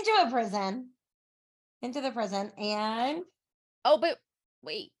go into the prison, and oh, but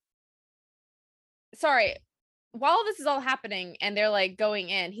wait. Sorry. While this is all happening and they're like going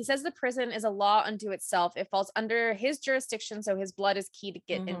in, he says the prison is a law unto itself. It falls under his jurisdiction, so his blood is key to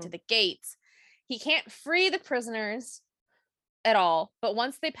get into the gates. He can't free the prisoners at all, but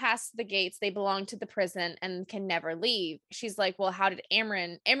once they pass the gates, they belong to the prison and can never leave. She's like, well, how did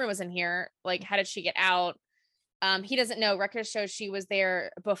Amren was in here, like, how did she get out? He doesn't know. Records show she was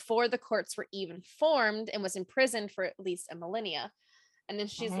there before the courts were even formed and was imprisoned for at least a millennia. And then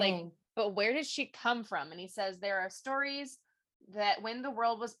she's like, but where did she come from? And he says there are stories that when the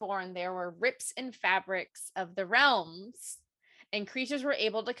world was born, there were rips in fabrics of the realms, and creatures were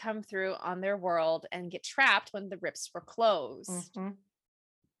able to come through on their world and get trapped when the rips were closed.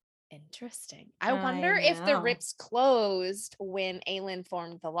 Interesting. I wonder if the rips closed when Aelin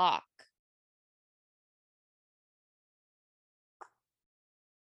formed the lock.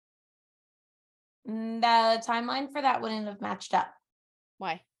 The timeline for that wouldn't have matched up.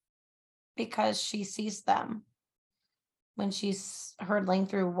 Why? Because she sees them when she's hurtling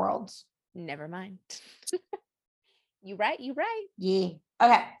through worlds. Never mind. You right. Yeah.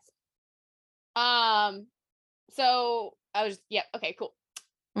 Okay. So I was, okay, cool.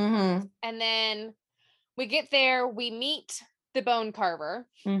 And then we get there, we meet the bone carver,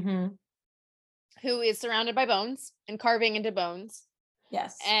 who is surrounded by bones and carving into bones.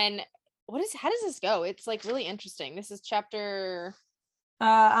 Yes. And how does this go? It's like really interesting. This is chapter.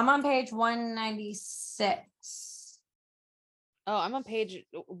 I'm on page 196. Oh, I'm on page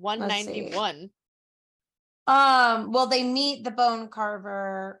 191. Well, they meet the bone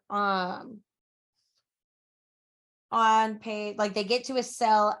carver on page, like, they get to his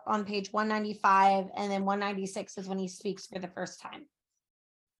cell on page 195, and then 196 is when he speaks for the first time.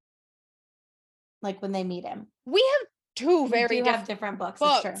 Like when they meet him. We have two very do different have different books.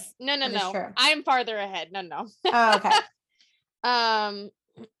 books. It's true. No. True. I'm farther ahead. No. Oh, okay.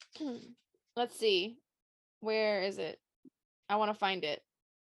 Let's see. Where is it? I want to find it.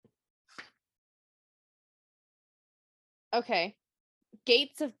 Okay.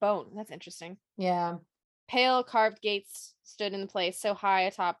 Gates of bone. That's interesting. Yeah. Pale carved gates stood in place so high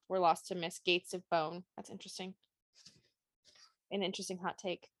atop were lost to miss. Gates of bone. That's interesting. An interesting hot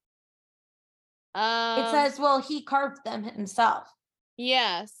take. It says, well, he carved them himself.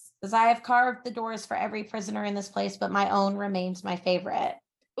 Yes. Because I have carved the doors for every prisoner in this place, but my own remains my favorite.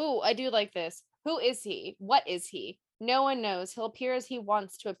 Ooh, I do like this. Who is he? What is he? No one knows. He'll appear as he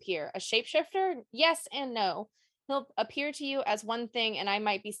wants to appear. A shapeshifter? Yes and no. He'll appear to you as one thing, and I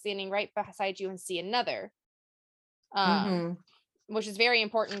might be standing right beside you and see another. Which is very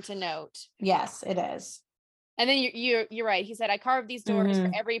important to note. Yes, it is. And then you're right. He said, I carved these doors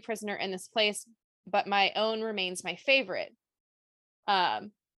for every prisoner in this place, but my own remains my favorite. I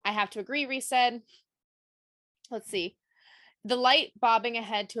have to agree, Rhys said. Let's see. The light bobbing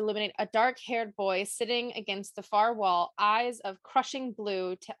ahead to illuminate a dark-haired boy sitting against the far wall, eyes of crushing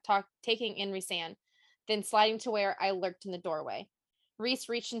blue, taking in Rhysand, then sliding to where I lurked in the doorway. Rhys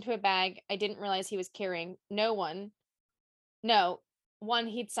reached into a bag I didn't realize he was carrying. One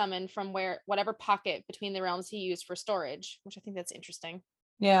he'd summoned from whatever pocket between the realms he used for storage, which I think that's interesting.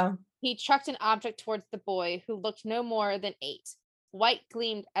 Yeah. He chucked an object towards the boy, who looked no more than 8. White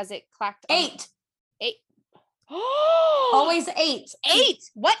gleamed as it clacked. 8. 8. Always 8.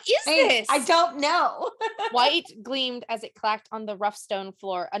 8. What is 8. this? I don't know. White gleamed as it clacked on the rough stone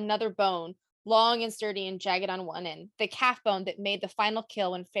floor. Another bone, long and sturdy and jagged on one end. The calf bone that made the final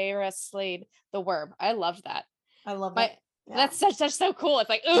kill when Feyre slayed the worm. I loved that. I love it. Yeah. That's such so cool. It's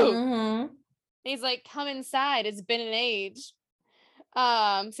like, ooh. He's like, come inside. It's been an age.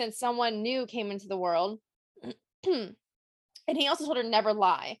 Since someone new came into the world. And he also told her never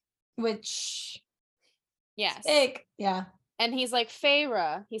lie. Which, yes. Sick. Yeah. And he's like,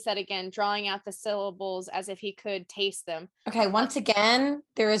 Feyre, he said again, drawing out the syllables as if he could taste them. Okay, once again,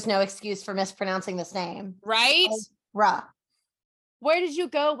 there is no excuse for mispronouncing this name. Right? Ra. Where did you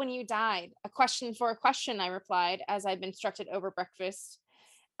go when you died? A question for a question, I replied, as I'd been instructed over breakfast.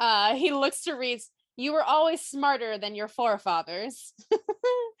 He looks to Rhys. You were always smarter than your forefathers.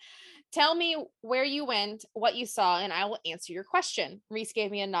 Tell me where you went, what you saw, and I will answer your question. Rhys gave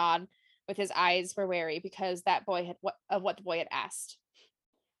me a nod, with his eyes were wary because that boy had what the boy had asked.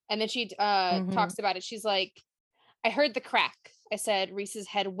 And then she talks about it. She's like, I heard the crack. I said. Rhys's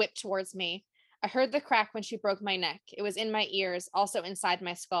head whipped towards me. I heard the crack when she broke my neck. It was in my ears, also inside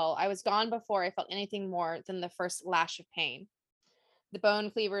my skull. I was gone before I felt anything more than the first lash of pain. The bone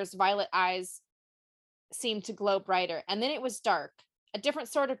cleaver's violet eyes seemed to glow brighter, and then it was dark, a different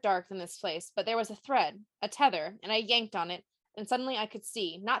sort of dark than this place, but there was a thread, a tether, and I yanked on it, and suddenly I could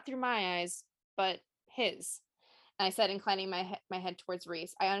see, not through my eyes, but his. And I said, inclining my head towards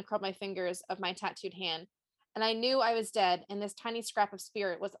Rhys. I uncurled my fingers of my tattooed hand, and I knew I was dead, and this tiny scrap of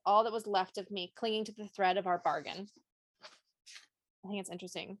spirit was all that was left of me, clinging to the thread of our bargain. I think it's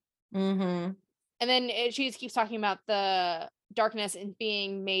interesting. And then she just keeps talking about the darkness and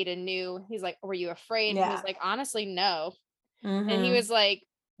being made anew. He's like, were you afraid? Yeah. He was like, honestly, no. And he was like,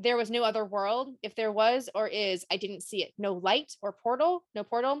 there was no other world. If there was or is, I didn't see it. No light or portal, no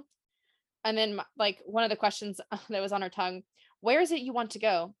portal. And then like one of the questions that was on her tongue, where is it you want to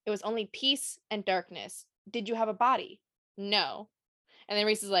go? It was only peace and darkness. Did you have a body? No. And then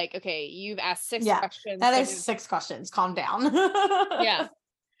Rhys is like, okay, you've asked 6 questions. That is 6 questions. Calm down. Yeah.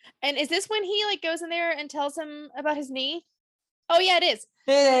 And is this when he like goes in there and tells him about his knee? Oh yeah, it is.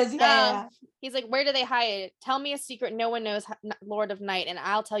 It is. Yeah. He's like, where do they hide it? Tell me a secret no one knows, Lord of Night, and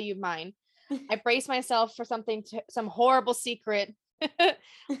I'll tell you mine. I brace myself for some horrible secret.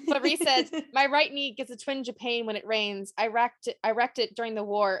 But Rhys says, my right knee gets a twinge of pain when it rains. I wrecked it during the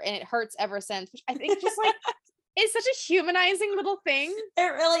war, and it hurts ever since. Which I think just like it's such a humanizing little thing. It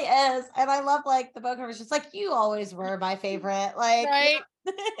really is. And I love like the book cover. It's just like, you always were my favorite. Like, right.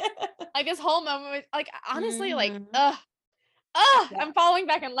 Like this whole moment was like, honestly, like, I'm falling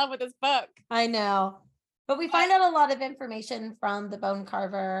back in love with this book. I know. But we find out a lot of information from the bone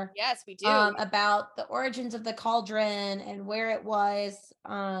carver. Yes, we do. About the origins of the cauldron and where it was.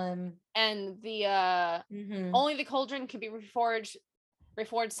 And the only the cauldron could be reforged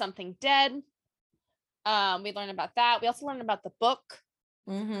something dead. We learn about that. We also learn about the book.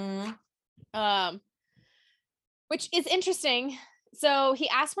 Which is interesting. So he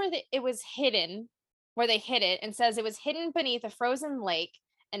asked where it was hidden, where they hid it, and says it was hidden beneath a frozen lake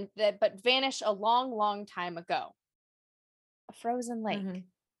but vanished a long, long time ago. A frozen lake.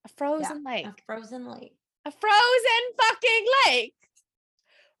 A frozen lake. A frozen lake. A frozen fucking lake.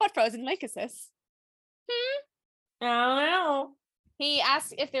 What frozen lake is this? I don't know. He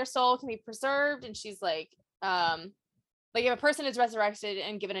asks if their soul can be preserved, and she's like if a person is resurrected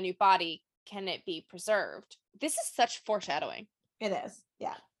and given a new body, can it be preserved? This is such foreshadowing. It is.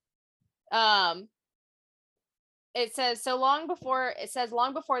 Yeah. It says long before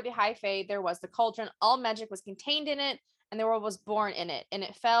the High Fae there was the cauldron, all magic was contained in it, and the world was born in it, and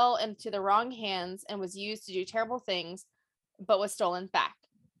it fell into the wrong hands and was used to do terrible things, but was stolen back.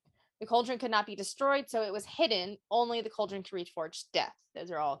 The cauldron could not be destroyed, so it was hidden. Only the cauldron could reforge death.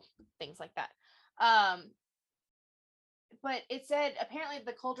 Those are all things like that. But it said apparently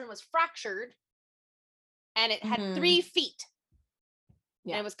the cauldron was fractured and it had 3 feet.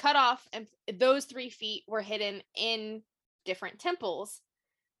 Yeah. And it was cut off, and those 3 feet were hidden in different temples,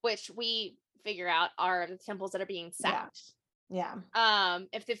 which we figure out are the temples that are being sacked. Yeah.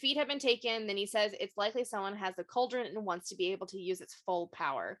 If the feet have been taken, then he says it's likely someone has the cauldron and wants to be able to use its full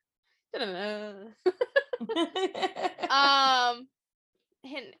power.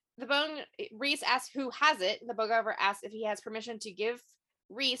 Rhys asks who has it. The boggarver asks if he has permission to give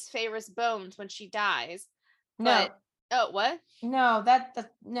Rhys Feyre's bones when she dies. But what? No,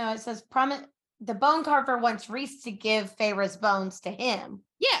 it says the bone carver wants Rhys to give Feyre's bones to him.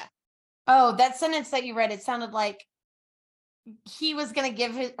 Yeah. Oh, that sentence that you read, it sounded like he was gonna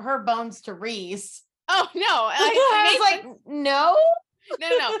give her bones to Rhys. Oh no. I was like, no.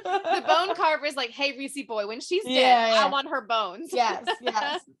 No. The bone carver is like, hey, Reese boy, when she's dead, I want her bones. Yes.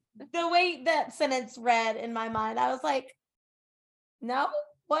 The way that sentence read in my mind, I was like, no,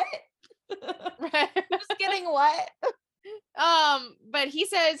 what? Who's getting what? But he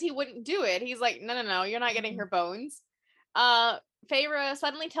says he wouldn't do it. He's like, no, you're not getting her bones. Feyre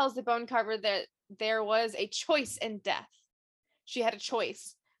suddenly tells the bone carver that there was a choice in death. She had a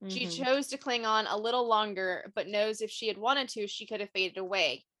choice. She chose to cling on a little longer, but knows if she had wanted to, she could have faded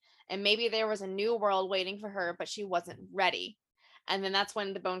away. And maybe there was a new world waiting for her, but she wasn't ready. And then that's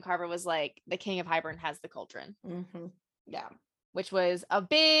when the bone carver was like, the king of Hybern has the cauldron. Yeah. Which was a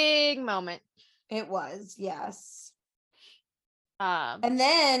big moment. It was, yes. And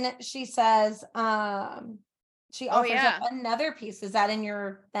then she says, she offers up another piece. Is that in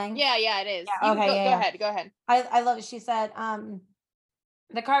your thing? Yeah, it is. Yeah, go ahead. I love it. She said,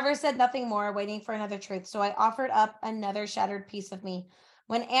 the carver said nothing more, waiting for another truth. So I offered up another shattered piece of me.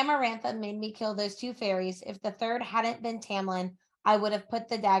 When Amarantha made me kill those 2 fairies, if the third hadn't been Tamlin, I would have put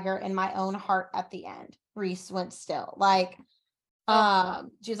the dagger in my own heart at the end. Rhys went still.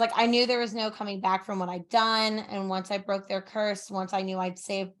 She was like, I knew there was no coming back from what I'd done. And once I broke their curse, once I knew I'd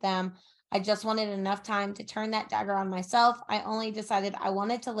saved them, I just wanted enough time to turn that dagger on myself. I only decided I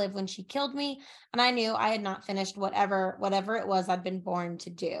wanted to live when she killed me, and I knew I had not finished whatever it was I'd been born to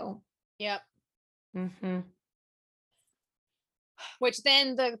do. Yep. Which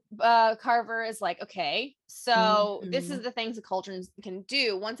then the carver is like, okay, so this is the things the cauldron can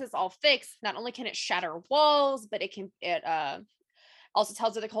do. Once it's all fixed, not only can it shatter walls, but it also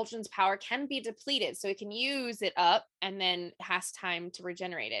tells her the cauldron's power can be depleted, so it can use it up and then has time to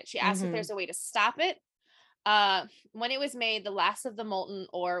regenerate it. She asks if there's a way to stop it. When it was made, the last of the molten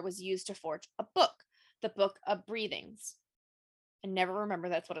ore was used to forge a book, the Book of Breathings. I never remember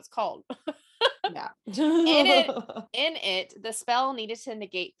that's what it's called. Yeah. In it, the spell needed to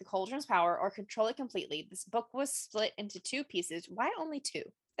negate the cauldron's power or control it completely. This book was split into 2 pieces. Why only 2?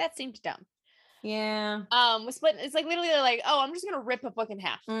 That seemed dumb. Yeah. Was split. It's like literally like, oh, I'm just gonna rip a book in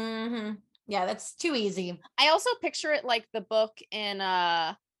half. Yeah, that's too easy. I also picture it like the book in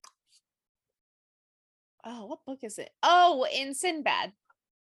what book is it? Oh, in Sinbad.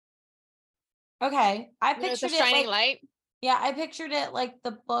 Okay. I pictured the Shining Light. Yeah, I pictured it like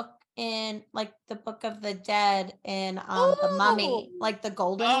the book in like the Book of the Dead in the Mummy, like the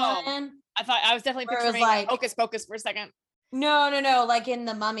golden one. I was definitely picturing like Hocus Pocus for a second. No, like in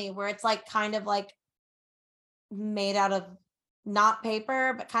the Mummy, where it's like kind of like made out of not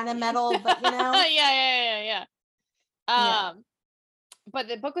paper, but kind of metal, but yeah. But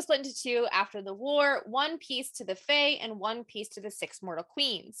the book was split into 2 after the war, 1 piece to the Fae and 1 piece to the 6 mortal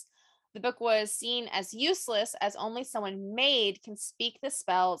queens. The book was seen as useless, as only someone made can speak the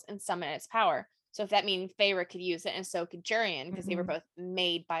spells and summon its power. So if that means Feyre could use it, and so could Jurian, because they were both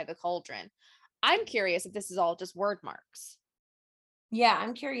made by the cauldron. I'm curious if this is all just word marks. Yeah,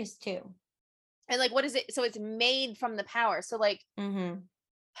 I'm curious too. And like, what is it? So it's made from the power. So like,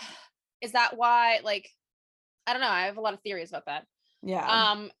 is that why, like, I don't know. I have a lot of theories about that.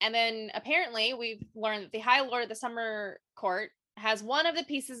 Yeah. And then apparently we've learned that the High Lord of the Summer Court has one of the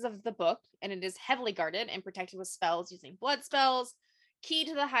pieces of the book, and it is heavily guarded and protected with spells using blood spells, key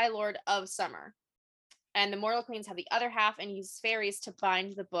to the High Lord of Summer. And the mortal queens have the other half and use fairies to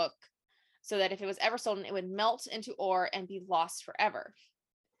bind the book so that if it was ever stolen, it would melt into ore and be lost forever.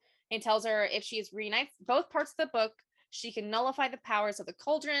 He tells her if she reunites both parts of the book, she can nullify the powers of the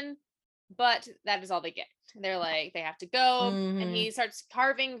cauldron, but that is all they get. They're like, they have to go. And he starts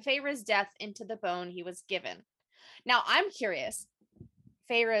carving Feyre's death into the bone he was given. Now, I'm curious,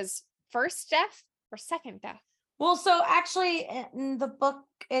 Feyre's first death or second death? Well, so actually in the book,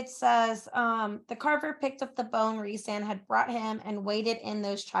 it says the carver picked up the bone Rhysand had brought him and weighed it in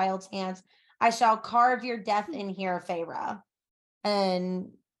those child's hands. I shall carve your death in here, Feyre. And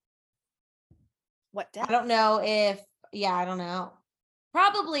what death? I don't know I don't know.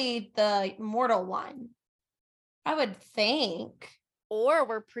 Probably the mortal one, I would think. Or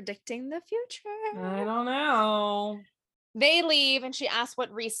we're predicting the future. I don't know. They leave and she asks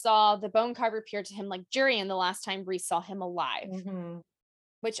what Rhys saw. The bone carver appeared to him like Jurian the last time Rhys saw him alive.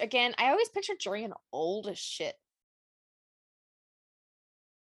 Which again, I always pictured Jurian old as shit.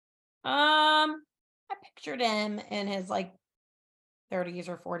 I pictured him in his like 30s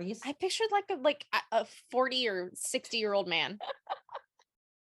or 40s. I pictured like a 40 or 60-year-old man.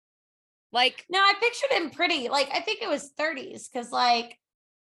 Like, no, I pictured him pretty. Like, I think it was 30s because, like,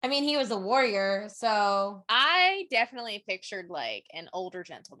 I mean, he was a warrior, so I definitely pictured like an older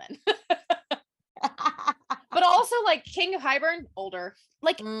gentleman. But also like King of Hybern, older.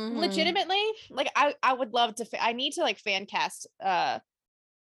 Like legitimately, like I would love to I need to like fan cast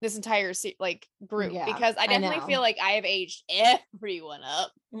this entire like group because I definitely feel like I have aged everyone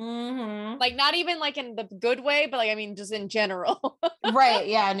up. Like not even like in the good way, but like I mean just in general. Right,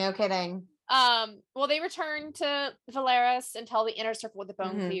 yeah, no kidding. Well, they return to Valeris and tell the inner circle with the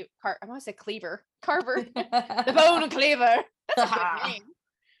bone I want to say carver. The bone cleaver. That's a good name.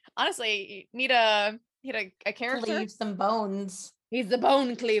 Honestly, you need a character. Cleave some bones. He's the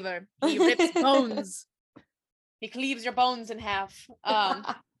bone cleaver. He rips bones. He cleaves your bones in half.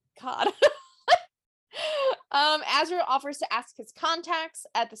 God. Azrael offers to ask his contacts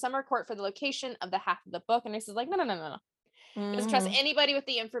at the summer court for the location of the half of the book, and Rhys is like, no. He doesn't trust anybody with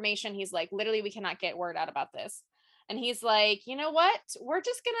the information. He's like, literally, we cannot get word out about this. And he's like, you know what? We're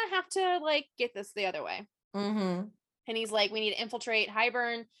just gonna have to like get this the other way. And he's like, we need to infiltrate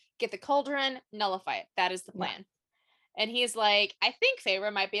Hybern, get the cauldron, nullify it. That is the plan. Yeah. And he's like, I think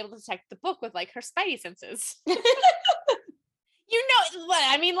Feyre might be able to detect the book with like her spidey senses. You know what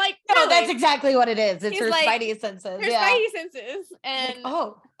I mean? Like, no, really. That's exactly what it is. It's her like, spidey senses. Her spidey senses. And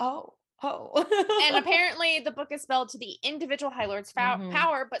like, oh. And apparently the book is spelled to the individual High Lord's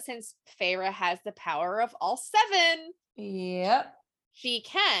power, but since Feyre has the power of all 7, she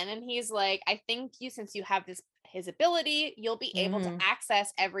can. And he's like, I think since you have his ability, you'll be able to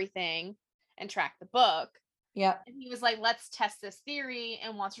access everything and track the book. And he was like, let's test this theory,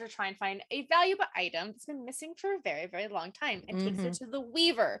 and wants her to try and find a valuable item that's been missing for a very, very long time, and takes her to the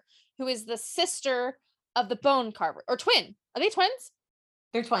Weaver, who is the sister of the bone carver, or twin. Are they twins?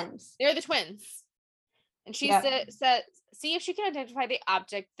 They're twins. They're the twins. And she said, see if she can identify the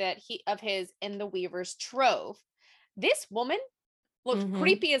object of his in the Weaver's trove. This woman looks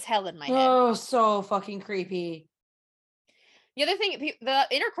creepy as hell in my head. Oh, so fucking creepy. The other thing, the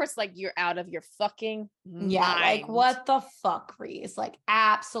intercourse, like, you're out of your fucking mind. Like, what the fuck, Rhys? Like,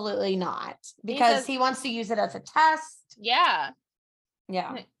 absolutely not. Because he wants to use it as a test. Yeah.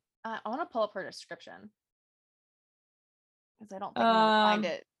 I want to pull up her description. Because I don't think I'm gonna find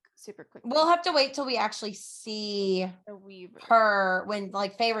it super quickly. We'll have to wait till we actually see her when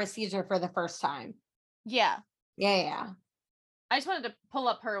like Feyre sees her for the first time. Yeah. I just wanted to pull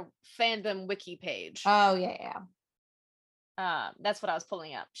up her fandom wiki page. Oh yeah. That's what I was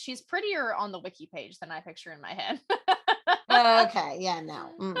pulling up. She's prettier on the wiki page than I picture in my head. Okay, yeah,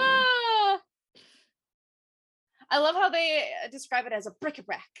 no. I love how they describe it as a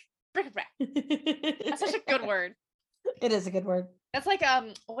bric-a-brac. That's such a good word. It is a good word. That's like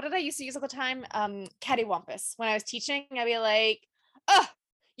what did I used to use all the time? Cattywampus. When I was teaching, I'd be like, "Oh,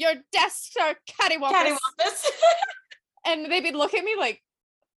 your desks are cattywampus." And they'd be look at me like,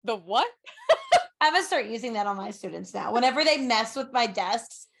 "The what?" I'm gonna start using that on my students now. Whenever they mess with my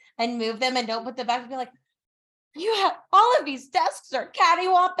desks and move them and don't put them back, I'd be like, "You have all of these desks are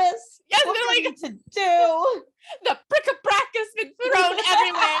cattywampus." Yes, what they're do like, you need to do? The bric-a-brac has been thrown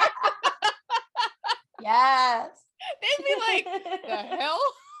everywhere. Yes. They'd be like, the hell?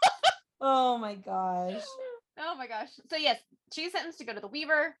 Oh my gosh. So yes, she's sentenced to go to the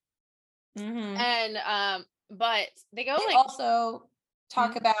Weaver. And but they also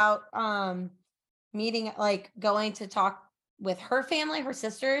talk about meeting, like going to talk with her family, her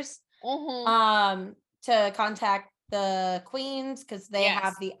sisters, to contact the queens because they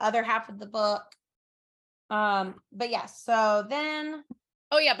have the other half of the book. But yeah, so then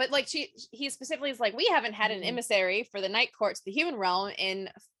oh yeah, but like he specifically is like, we haven't had an emissary for the night court to the human realm in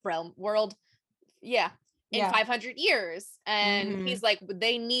world in 500 years, and he's like,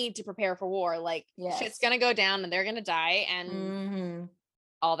 they need to prepare for war, like shit's gonna go down and they're gonna die and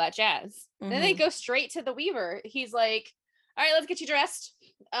all that jazz. Then they go straight to the Weaver. He's like, all right, let's get you dressed.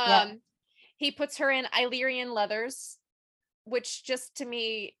 He puts her in Illyrian leathers, which just to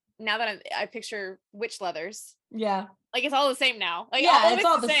me, now that I picture witch leathers, like it's all the same now. Like it's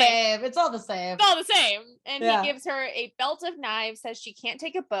all the same. It's all the same. It's all the same. And he gives her a belt of knives, says she can't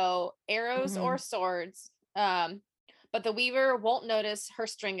take a bow, arrows, or swords. But the Weaver won't notice her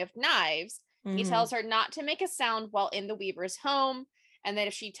string of knives. He tells her not to make a sound while in the Weaver's home, and that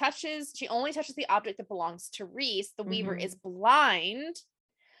if she only touches the object that belongs to Rhys. The Weaver is blind,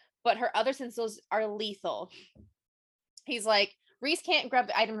 but her other senses are lethal. He's like, Rhys can't grab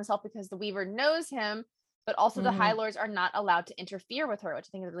the item himself because the Weaver knows him, but also the High Lords are not allowed to interfere with her, which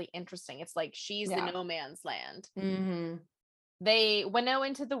I think is really interesting. It's like she's the no man's land. They winnow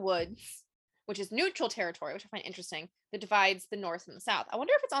into the woods, which is neutral territory, which I find interesting, that divides the north and the south. I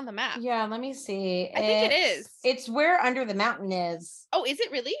wonder if it's on the map. Yeah, let me see. I think it is. It's where Under the Mountain is. Oh, is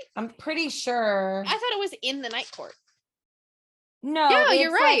it really? I'm pretty sure. I thought it was in the night court. No, yeah,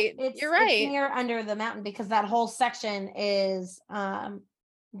 you're right. You're right. It's near Under the Mountain because that whole section is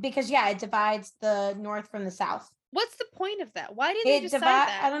because it divides the north from the south. What's the point of that? Why did they decide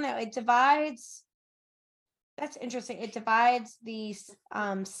that? I don't know. It divides. That's interesting. It divides the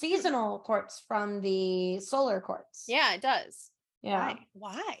seasonal courts from the solar courts. Yeah, it does. Yeah.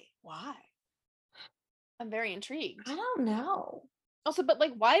 Why? I'm very intrigued. I don't know. Also, but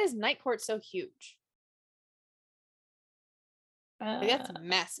like, why is night court so huge? Like, that's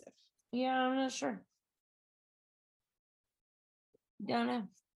massive. Yeah, I'm not sure. Don't know.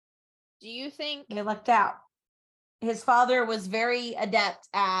 Do you think they lucked out? His father was very adept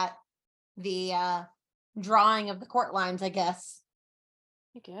at the drawing of the court lines, I guess.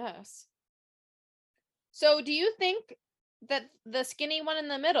 So do you think that the skinny one in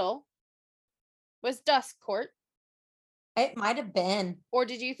the middle was Dusk Court? It might have been. Or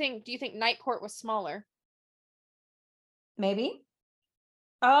do you think Night Court was smaller? Maybe.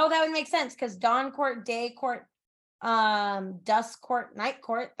 Oh, that would make sense because Dawn Court, Day Court, Dusk Court, Night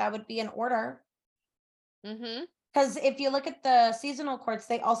Court, that would be in order. Because if you look at the seasonal courts,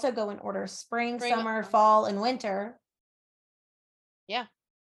 they also go in order: spring, summer, fall, and winter. Yeah.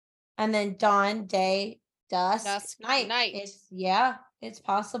 And then dawn, day, dusk, night. It's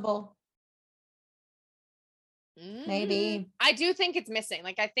possible. Maybe. I do think it's missing.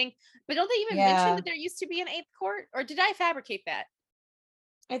 Like, I think, but don't they even mention that there used to be an 8th court? Or did I fabricate that?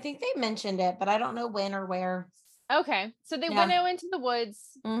 I think they mentioned it, but I don't know when or where. Okay. So they winnow into the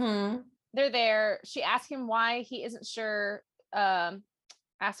woods. They're there. She asks him why he isn't sure.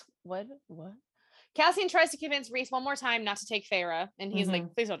 Ask what? Cassian tries to convince Rhys one more time not to take Feyre, and he's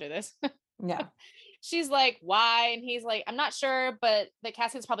like, please don't do this. She's like, why? And he's like, I'm not sure, but that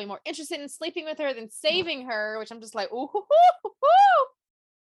Cassian's probably more interested in sleeping with her than saving her, which I'm just like, ooh.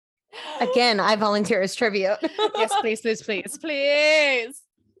 Again, I volunteer as tribute. Yes, please.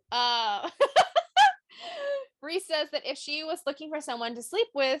 Rhys says that if she was looking for someone to sleep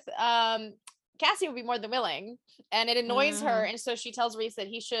with, Cassian would be more than willing, and it annoys her, and so she tells Rhys that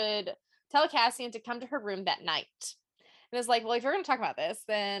he should tell Cassian to come to her room that night. And it's like, well, if you're going to talk about this,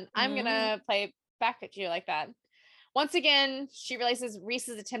 then I'm going to play back at you like that. Once again, she realizes Rhys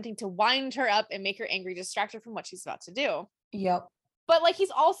is attempting to wind her up and make her angry, distract her from what she's about to do. Yep. But like,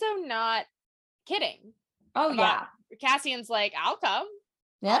 he's also not kidding. Oh, yeah. Cassian's like, I'll come.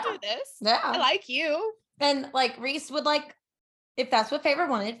 Yeah. I'll do this. Yeah. I like you. And like, Rhys would like, if that's what Feyre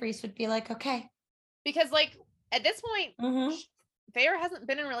wanted, Rhys would be like, okay. Because like, at this point, Feyre hasn't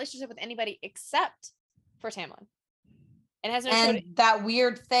been in a relationship with anybody except for Tamlin. And that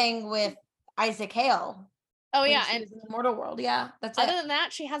weird thing with Isaac Hale. Oh yeah, and in the mortal world. Yeah, that's other than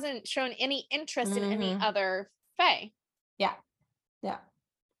that, she hasn't shown any interest in any other Fae. Yeah.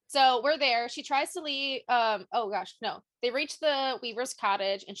 So we're there. She tries to leave. Oh gosh, no. They reach the Weaver's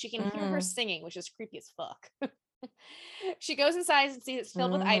cottage, and she can hear her singing, which is creepy as fuck. She goes inside and sees it's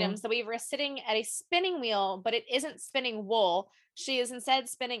filled with items. The Weaver is sitting at a spinning wheel, but it isn't spinning wool. She is instead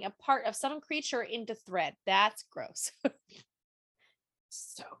spinning a part of some creature into thread. That's gross.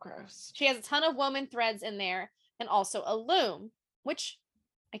 So gross. She has a ton of woven threads in there, and also a loom, which,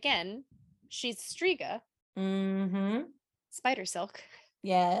 again, she's Striga. Spider silk.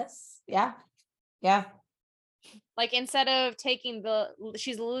 Yes. Yeah. Like, instead of taking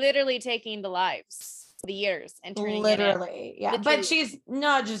she's literally taking the lives the ears and turning literally, it yeah. literally. But she's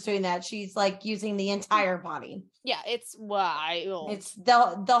not just doing that. She's like using the entire body. Yeah, it's wild. It's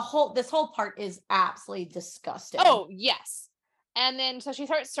this whole part is absolutely disgusting. Oh, yes. And then so she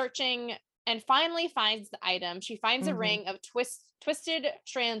starts searching and finally finds the item. She finds a ring of twisted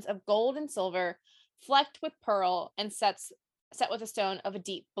strands of gold and silver, flecked with pearl, and set with a stone of a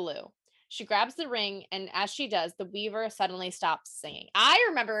deep blue. She grabs the ring, and as she does, the weaver suddenly stops singing. I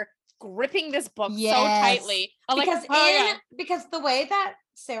remember gripping this book so tightly. Because the way that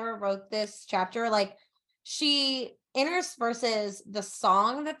Sarah wrote this chapter, like she intersperses the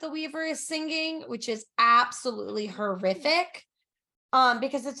song that the weaver is singing, which is absolutely horrific.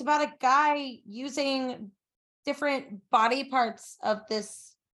 Because it's about a guy using different body parts of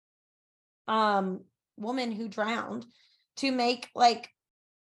this woman who drowned to make like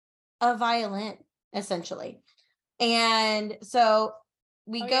a violin, essentially. And so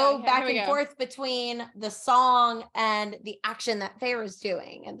we go back and forth between the song and the action that Feyre is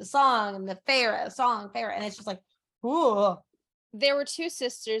doing, and the song and the Feyre, and it's just like, ooh. There were two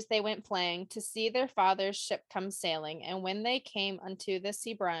sisters, they went playing to see their father's ship come sailing, and when they came unto the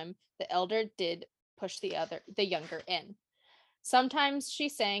sea brim, the elder did push the younger in. Sometimes she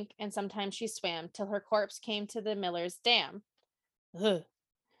sank, and sometimes she swam, till her corpse came to the miller's dam. Ugh.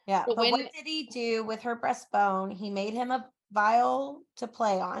 Yeah, but what did he do with her breastbone? He made him a viol to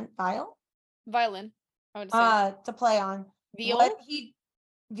play on. Violin, I would say. To play on. Viol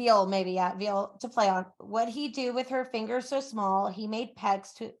to play on. What he do with her fingers so small? He made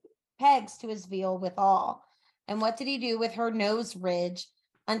pegs to his viol withal. And what did he do with her nose ridge?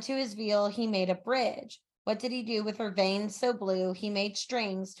 Unto his viol he made a bridge. What did he do with her veins so blue? He made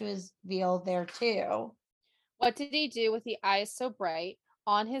strings to his viol there too. What did he do with the eyes so bright?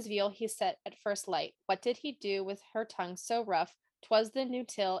 On his viol he set at first light. What did he do with her tongue so rough? 'Twas the new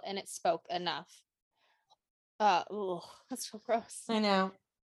till, and it spoke enough. That's so gross. I know.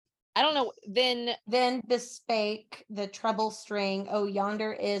 I don't know. Then bespake the treble string, oh,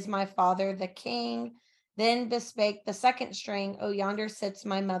 yonder is my father the king. Then bespake the second string, oh, yonder sits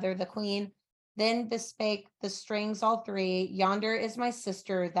my mother the queen. Then bespake the strings all three, yonder is my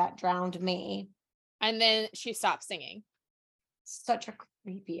sister that drowned me. And then she stopped singing. Such a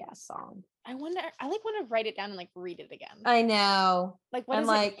creepy ass song. I want to write it down and like read it again. I know. Like, what does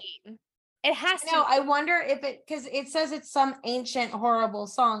it mean? It has to. No, I wonder if because it says it's some ancient horrible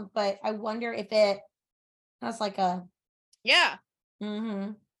song, but I wonder if it has like a. Yeah. I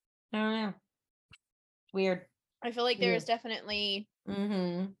don't know. Weird. I feel like there's definitely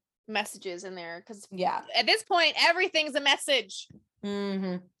messages in there because at this point everything's a message.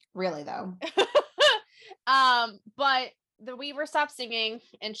 Really though. But the weaver stopped singing,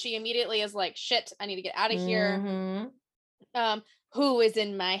 and she immediately is like, "Shit, I need to get out of here." Who is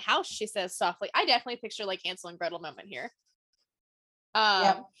in my house? She says softly. I definitely picture like Hansel and Gretel moment here.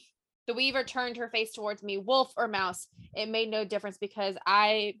 The weaver turned her face towards me. Wolf or mouse, it made no difference because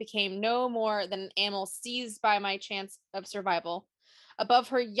I became no more than an animal seized by my chance of survival. Above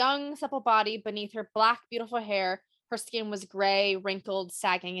her young, supple body, beneath her black, beautiful hair, her skin was gray, wrinkled,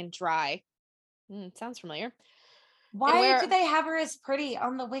 sagging, and dry. Sounds familiar. Why do they have her as pretty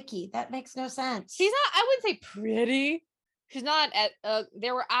on the wiki? That makes no sense. She's not, I wouldn't say pretty. She's not at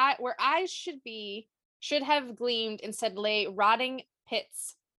where eyes should have gleamed, instead lay rotting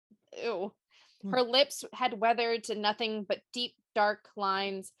pits. Ew. Her lips had weathered to nothing but deep dark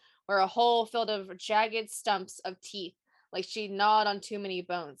lines, where a hole filled of jagged stumps of teeth, like she gnawed on too many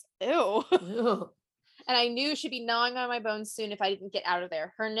bones. Ew. And I knew she'd be gnawing on my bones soon if I didn't get out of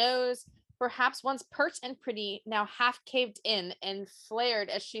there. Her nose, perhaps once pert and pretty, now half caved in and flared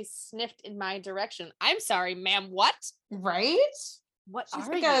as she sniffed in my direction. I'm sorry, ma'am, what? Right? What she's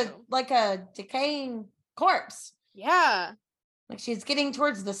are like you? Like a decaying corpse. Yeah. Like she's getting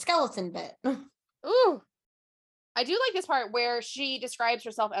towards the skeleton bit. Ooh. I do like this part where she describes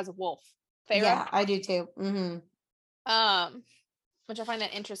herself as a wolf. Feyre? Yeah, I do too. Which I find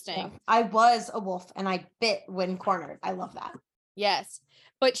that interesting. Yeah. I was a wolf and I bit when cornered. I love that. Yes.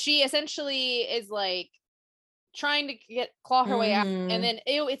 But she essentially is like trying to claw her way out, and then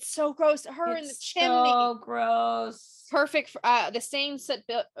it's so gross. Her in the chimney. So gross. Perfect. The same set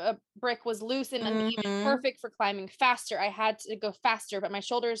brick was loose and uneven. Perfect for climbing faster. I had to go faster, but my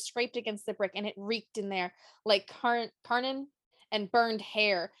shoulders scraped against the brick, and it reeked in there like carnon and burned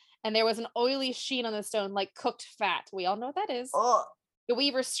hair. And there was an oily sheen on the stone, like cooked fat. We all know what that is. Ugh. The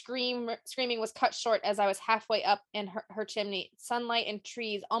weaver's screaming was cut short as I was halfway up in her chimney. Sunlight and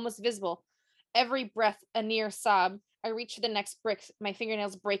trees almost visible. Every breath a near sob. I reached for the next brick, my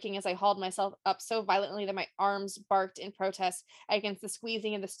fingernails breaking as I hauled myself up so violently that my arms barked in protest against the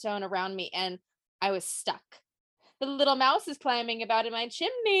squeezing of the stone around me, and I was stuck. The little mouse is climbing about in my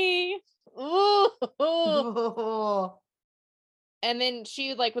chimney. Ooh. And then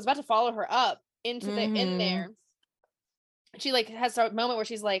she like was about to follow her up into the in there. She like has a moment where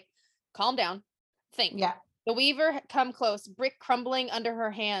she's like, calm down, think. Yeah. The weaver had come close, brick crumbling under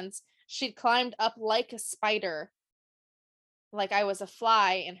her hands. She'd climbed up like a spider, like I was a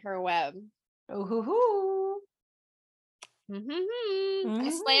fly in her web. I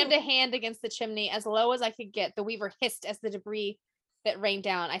slammed a hand against the chimney as low as I could get. The weaver hissed as the debris that rained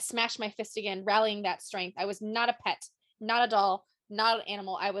down. I smashed my fist again, rallying that strength. I was not a pet, not a doll, not an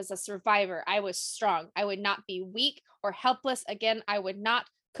animal. I was a survivor. I was strong. I would not be weak or helpless again. I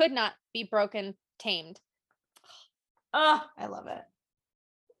could not be broken, tamed. Oh, I love it.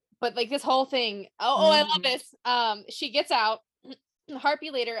 But like this whole thing, I love this. She gets out. A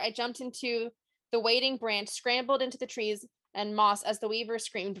heartbeat later, I jumped into the waiting branch, scrambled into the trees and moss as the weaver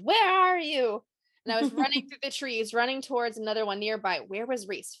screamed, "Where are you?" And I was running through the trees, running towards another one nearby. Where was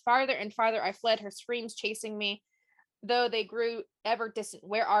Rhys? Farther and farther I fled, her screams chasing me, though they grew ever distant.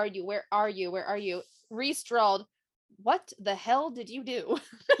 Where are you? Where are you? Where are you? Rhys drawled, "What the hell did you do?"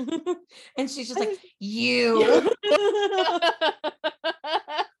 And she's just like, "You."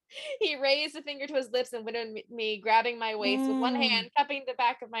 He raised a finger to his lips and windowed me, grabbing my waist with one hand, cupping the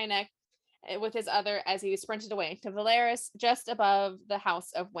back of my neck with his other as he sprinted away to Valeris just above the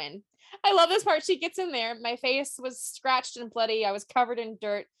House of Wind. I love this part. She gets in there. My face was scratched and bloody. I was covered in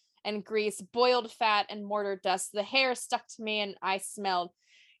dirt and grease, boiled fat and mortar dust. The hair stuck to me and I smelled.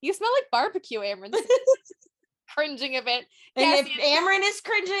 You smell like barbecue, Amron. Cringing a bit. And Cassian, if Amron is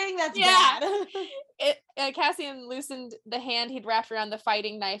cringing, that's bad. Cassian loosened the hand he'd wrapped around the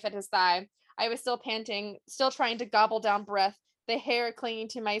fighting knife at his thigh. I was still panting, still trying to gobble down breath, the hair clinging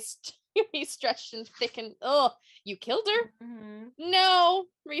to my he stretched and thickened. Oh, you killed her? No,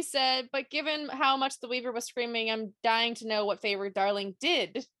 Rhys said, but given how much the weaver was screaming, I'm dying to know what Feyre darling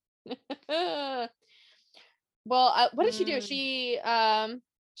did. Well, what did she do? She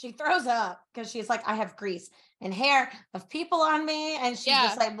throws up because she's like, I have grease and hair of people on me, and she's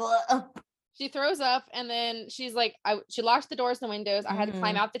just like, bleh. She throws up, and then she's like, she locked the doors and the windows. I had to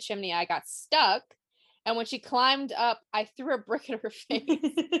climb out the chimney. I got stuck. And when she climbed up, I threw a brick at her face. I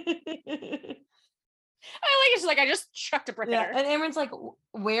like it. She's like, I just chucked a brick at her. And Amron's like,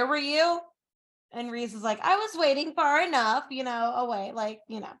 where were you? And Rhys is like, I was waiting far enough, away. Like,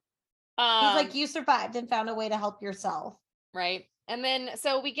 he's like, you survived and found a way to help yourself. Right. And then,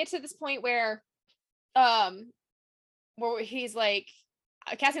 so we get to this point where he's like,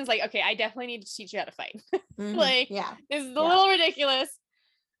 Cassian's like, okay, I definitely need to teach you how to fight. This is a little ridiculous.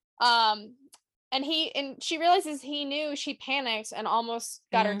 And she realizes he knew. She panicked and almost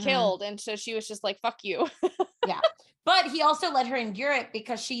got her killed. And so she was just like, fuck you. But he also let her endure it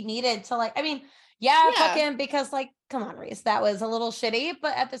because she needed to fuck him because come on, Rhys, that was a little shitty.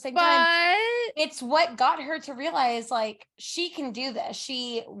 But at the same time, it's what got her to realize she can do this.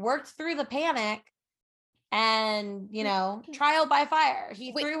 She worked through the panic and, trial by fire.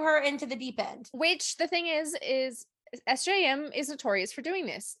 He threw her into the deep end. Which the thing is SJM is notorious for doing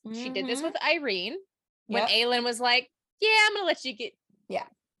this. She did this with Irene when Aelin was like, yeah, I'm gonna let you get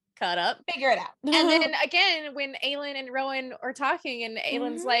cut up. Figure it out. And then again, when Aelin and Rowan are talking and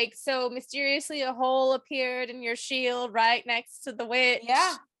Aelin's like, so mysteriously a hole appeared in your shield right next to the witch.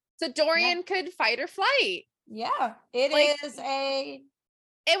 Yeah. So Dorian could fight or flight. Yeah. It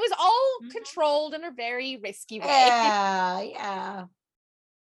was all controlled in a very risky way. Yeah.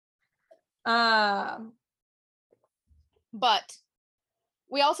 But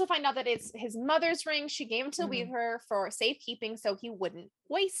we also find out that it's his mother's ring. She gave him to Weaver for safekeeping so he wouldn't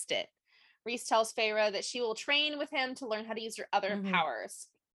waste it. Rhys tells Feyre that she will train with him to learn how to use her other powers.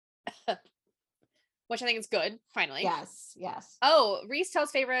 Which I think is good, finally. Yes. Oh, Rhys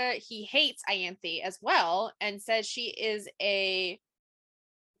tells Feyre he hates Ianthe as well and says she is a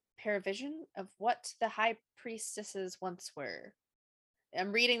paravision of what the high priestesses once were.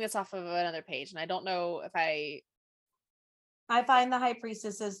 I'm reading this off of another page, and I don't know if I find the high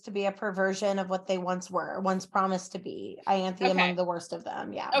priestesses to be a perversion of what they once promised to be. Ianthe among the worst of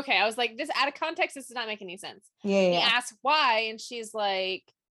them. Yeah. Okay. I was like, this out of context, this does not make any sense. Yeah. He asks why, and she's like,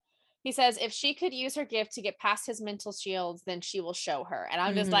 he says, if she could use her gift to get past his mental shields, then she will show her. And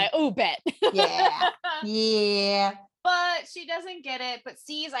I'm just like, oh, bet. Yeah. But she doesn't get it, but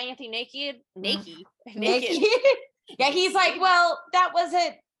sees Ianthe naked. Yeah. He's like, well, that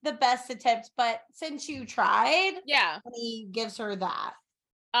wasn't the best attempt, but since you tried, he gives her that.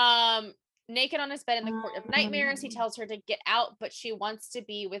 Naked on his bed in the court of nightmares, he tells her to get out, but she wants to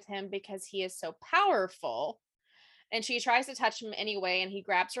be with him because he is so powerful. and she tries to touch him anyway, and he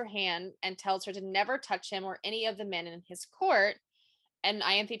grabs her hand and tells her to never touch him or any of the men in his court. And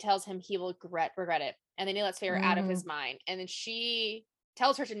Ianthe tells him he will regret it. And then he lets Feyre out of his mind. And then she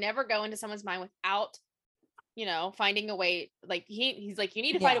tells her to never go into someone's mind without, finding a way. Like he's like, you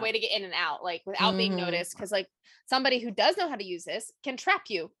need to find a way to get in and out, like without being noticed. Because like somebody who does know how to use this can trap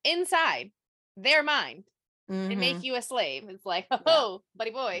you inside their mind and make you a slave. It's like,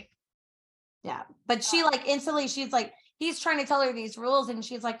 buddy boy. Yeah. But she like instantly, she's like, he's trying to tell her these rules. And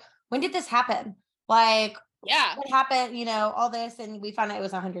she's like, when did this happen? Like, what happened, all this, and we found out it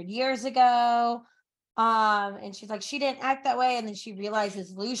was 100 years ago. And she's like, she didn't act that way. And then she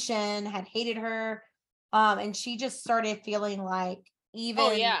realizes Lucian had hated her. And she just started feeling like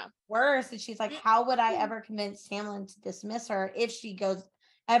even worse. And she's like, how would I ever convince Tamlin to dismiss her if she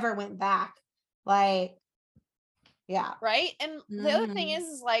ever went back? Like, yeah. Right. And the other thing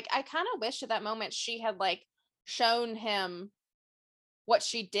is like, I kind of wish at that moment she had like shown him what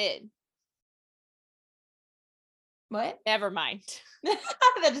she did. What? Never mind.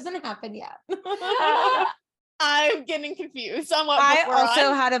 That doesn't happen yet. I'm getting confused on what I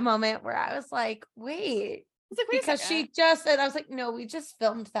also had a moment where I was like, wait because she just said, I was like, no, we just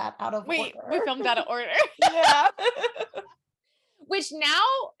filmed that out of order. We filmed out of order. Yeah. Which now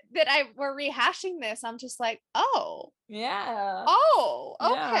that we're rehashing this, I'm just like, oh. Yeah. Oh,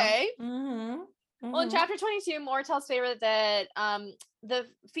 okay. Yeah. Well, in chapter 22, Mor tells Feyre that the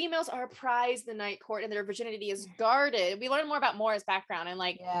females are prized in the Night Court and their virginity is guarded. We learn more about Mor's background and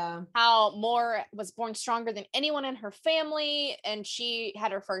like how Mor was born stronger than anyone in her family, and she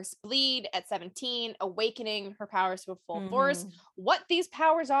had her first bleed at 17, awakening her powers to full force. What these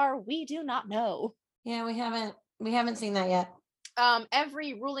powers are, we do not know. Yeah, we haven't seen that yet.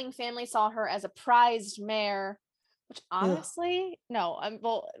 Every ruling family saw her as a prized mare. Which honestly, no,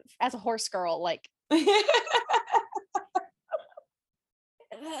 as a horse girl, like the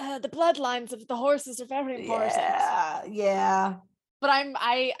bloodlines of the horses are very important. Yeah. But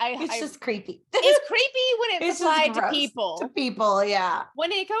it's just creepy. It's creepy when it's applied to people. To people, yeah.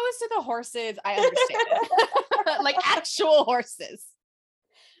 When it goes to the horses, I understand it. Like actual horses.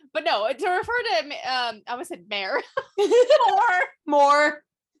 But no, to refer to I almost said mare.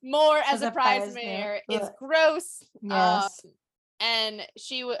 More as a prize mare is gross. Yes. And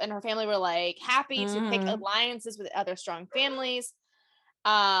she and her family were like happy to pick alliances with other strong families.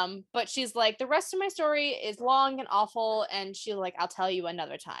 But she's like, the rest of my story is long and awful, and she's like, I'll tell you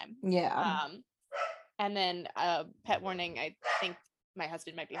another time. Yeah. And then pet warning, I think my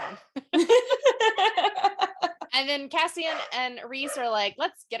husband might be home. And then Cassian and Rhys are like,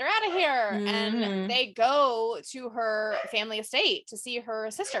 let's get her out of here. And they go to her family estate to see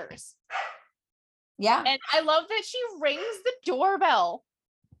her sisters. Yeah. And I love that she rings the doorbell.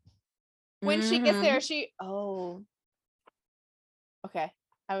 When she gets there, okay.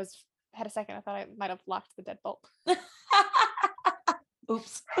 I had a second. I thought I might have locked the deadbolt.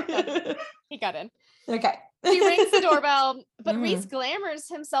 Oops. He got in. Okay. He rings the doorbell, but Rhys glamours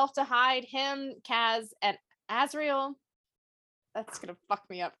himself to hide him, Kaz, and Azriel. That's gonna fuck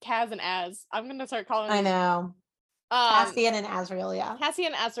me up. Kaz and Az. I'm gonna start calling them. I know. Cassian and Azriel, yeah.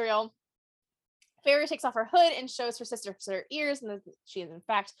 Cassian and Azriel. Feyre takes off her hood and shows her sister her ears, and she is in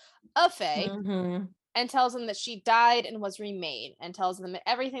fact a Fae, and tells them that she died and was remade, and tells them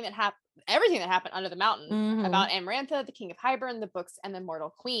everything that happened under the mountain about Amarantha, the King of Hybern, the books, and the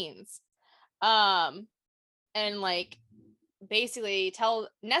Mortal Queens. And like basically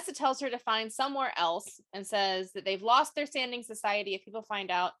Nessa tells her to find somewhere else and says that they've lost their standing society if people find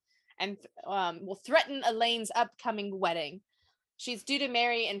out, and will threaten Elaine's upcoming wedding. She's due to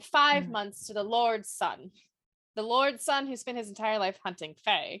marry in 5 months to the Lord's son. The Lord's son who spent his entire life hunting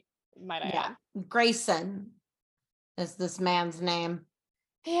Fae, might I add. Grayson is this man's name.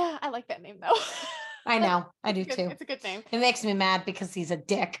 Yeah, I like that name though. I know. I do too. It's a good name. It makes me mad because he's a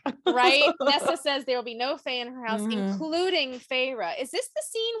dick. Right? Nessa says there will be no Fae in her house, including Feyre. Is this the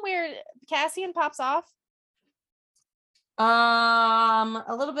scene where Cassian pops off?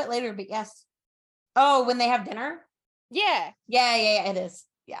 A little bit later, but yes. Oh, when they have dinner? Yeah. Yeah, it is.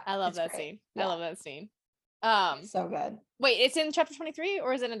 Yeah. I love that scene. Yeah. I love that scene. So good. Wait, it's in chapter 23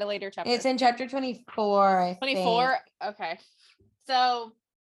 or is it in a later chapter? It's in chapter 24, I 24? Okay. So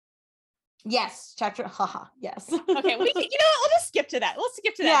yes, chapter yes. Okay, we'll just skip to that. Let's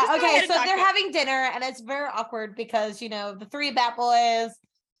skip to that. Yeah, okay. So they're having dinner and it's very awkward because the 3 bat boys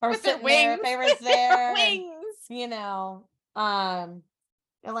are sitting there, Feyre's there. Wings. And,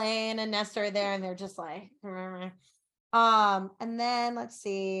 Elaine and Nesta are there and they're just like and then let's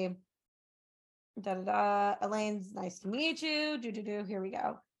see. Elaine's nice to meet you. Here we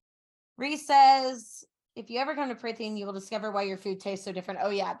go. Rhys says if you ever come to Prithian, you will discover why your food tastes so different. Oh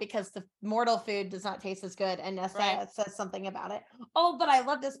yeah, because the mortal food does not taste as good. And Nesta says something about it. Oh, but I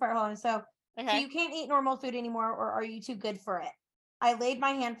love this part. Hold on. So you can't eat normal food anymore, or are you too good for it? I laid my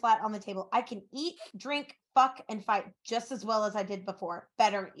hand flat on the table. I can eat, drink, fuck, and fight just as well as I did before.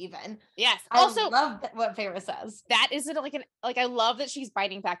 Better even. Yes. Also, I love what Feyre says. That isn't like I love that she's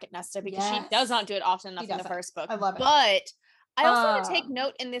biting back at Nesta because she does not do it often enough in the first book. I love it. But I also want to take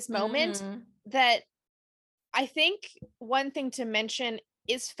note in this moment that I think one thing to mention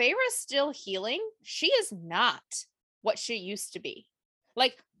is Feyre still healing. She is not what she used to be.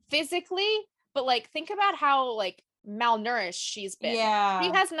 Like physically, but like think about how like malnourished she's been. Yeah.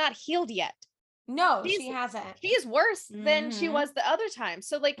 She has not healed yet. No, she hasn't. She is worse than she was the other time.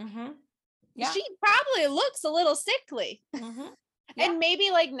 So like she probably looks a little sickly. And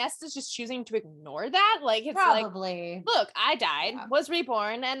maybe like Nesta's just choosing to ignore that. Like it's probably like, look, I died, was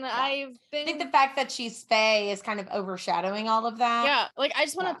reborn, and I've been. I think the fact that she's Fae is kind of overshadowing all of that. Yeah, like I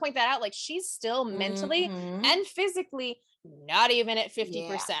just want to point that out. Like she's still mentally and physically not even at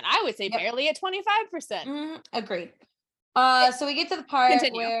 50%. I would say barely at 25%. Agreed. So we get to the part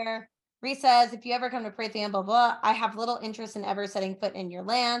where Rhys says, if you ever come to Prithian, blah, blah, I have little interest in ever setting foot in your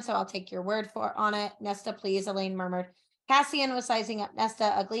land, so I'll take your word on it. Nesta, please, Elaine murmured. Cassian was sizing up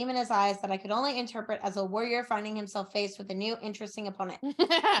Nesta, a gleam in his eyes that I could only interpret as a warrior finding himself faced with a new, interesting opponent.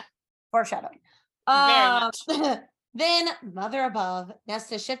 Foreshadowing. Very much. Then, mother above,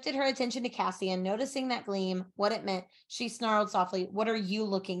 Nesta shifted her attention to Cassian, noticing that gleam, what it meant. She snarled softly, what are you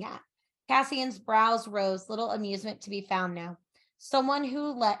looking at? Cassian's brows rose, little amusement to be found now. Someone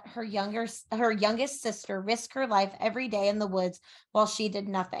who let her youngest sister risk her life every day in the woods while she did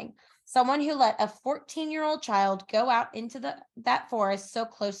nothing. Someone who let a 14-year-old child go out into that forest so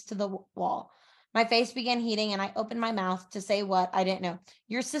close to the wall. My face began heating and I opened my mouth to say what I didn't know.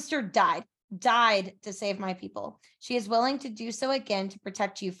 Your sister died to save my people. She is willing to do so again to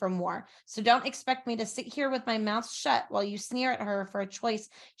protect you from war. So don't expect me to sit here with my mouth shut while you sneer at her for a choice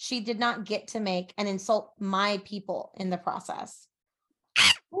she did not get to make and insult my people in the process.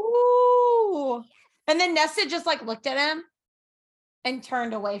 Ooh. And then Nesta just like looked at him and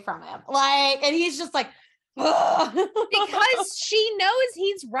turned away from him. Like, and he's just like, because she knows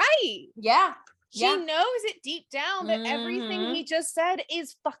he's right. Yeah. She knows it deep down that everything he just said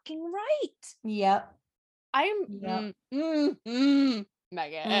is fucking right. Yep. I'm Megan.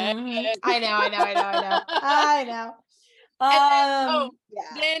 I know.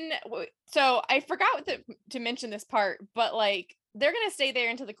 So I forgot to mention this part, but like they're gonna stay there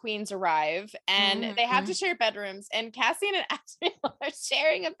until the queens arrive, and they have to share bedrooms. And Cassian and Asriel are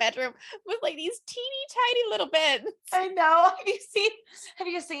sharing a bedroom with like these teeny tiny little beds. I know. Have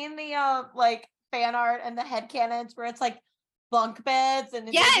you seen the like fan art and the headcanons where it's like bunk beds and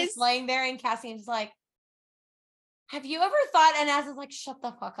it's just laying there, and Cassian's like, have you ever thought? And Az is like, shut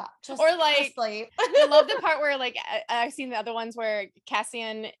the fuck up. Just or like, sleep. I love the part where like I've seen the other ones where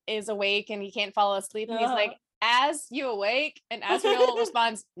Cassian is awake and he can't fall asleep, and he's like, "As you awake?" And Asriel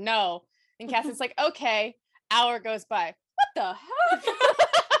responds, "No." And Cassian's like, "Okay." Hour goes by. What the heck?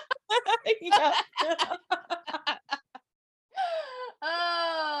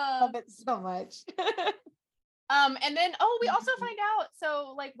 Love it so much. And then we also find out,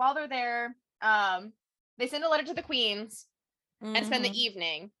 so like while they're there, they send a letter to the queens and spend the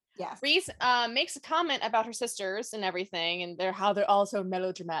evening. Yes. Rhys makes a comment about her sisters and everything, and how they're all so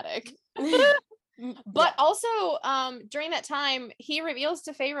melodramatic. But also during that time, he reveals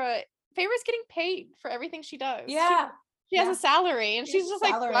to Feyre's getting paid for everything she does. Yeah. She has a salary, and she's just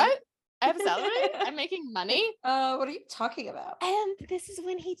like, what? I have a salary? I'm making money? What are you talking about? And this is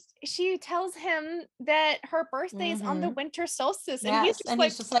when she tells him that her birthday is on the winter solstice. And he's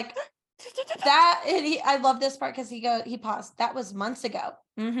just like that. I love this part because he paused. That was months ago.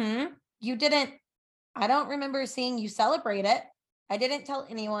 You didn't, I don't remember seeing you celebrate it. I didn't tell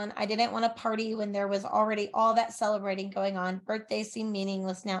anyone. I didn't want to party when there was already all that celebrating going on. Birthdays seem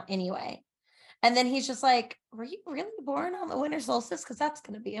meaningless now anyway. And then he's just like, were you really born on the winter solstice? Because that's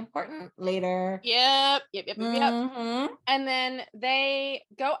going to be important later. Yep. And then they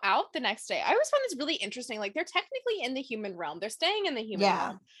go out the next day. I always find this really interesting. Like, they're technically in the human realm. They're staying in the human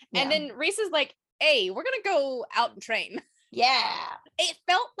realm. And then Rhys is like, hey, we're going to go out and train. Yeah. It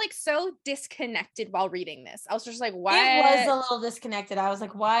felt like so disconnected while reading this. I was just like, why? It was a little disconnected. I was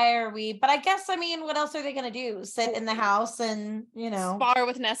like, why are we? But I guess, I mean, what else are they going to do? Sit in the house and, spar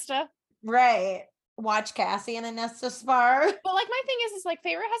with Nesta? Right. watch Cassie and Nesta spar. But like my thing is like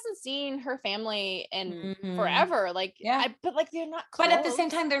Feyre hasn't seen her family in forever. Like but like they're not close. But at the same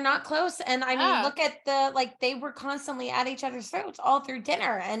time, they're not close. And I mean, look at they were constantly at each other's throats all through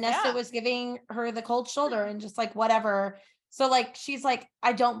dinner. And Nesta was giving her the cold shoulder and just like whatever. So like she's like,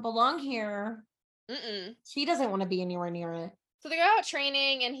 I don't belong here. She doesn't want to be anywhere near it. So they go out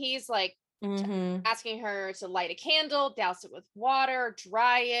training and he's like asking her to light a candle, douse it with water,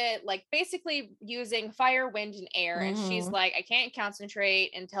 dry it, like basically using fire, wind, and air. And she's like, I can't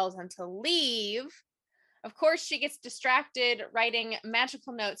concentrate, and tells him to leave. Of course, she gets distracted writing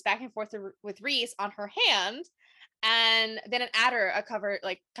magical notes back and forth with Rhys on her hand. And then an adder,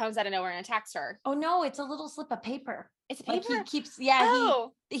 like comes out of nowhere and attacks her. Oh no, it's a little slip of paper. It's a paper? Like he keeps,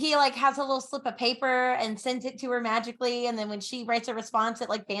 he like has a little slip of paper and sends it to her magically. And then when she writes a response, it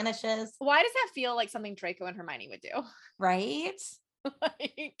like vanishes. Why does that feel like something Draco and Hermione would do? Right?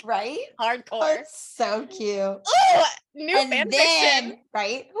 Like, right? Hardcore. It's so cute. Ooh, new fanfiction.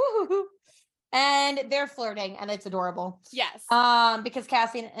 Right? And they're flirting and it's adorable. Yes. Because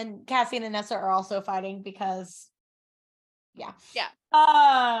Cassie and Nessa are also fighting because yeah.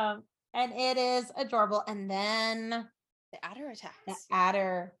 And it is adorable. And then the adder attacks. The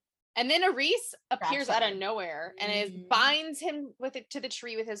adder. And then a Rhys appears out of nowhere and binds him to the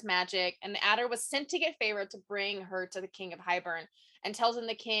tree with his magic. And the adder was sent to get Feyre to bring her to the king of Hybern, and tells him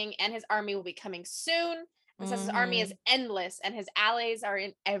the king and his army will be coming soon. And says his army is endless and his allies are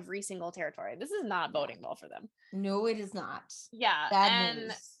in every single territory. This is not boding well for them. No, it is not. Yeah. Bad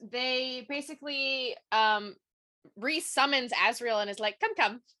news. They basically Rhys summons Azriel and is like,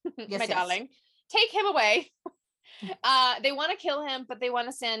 come, my darling, take him away. They want to kill him, but they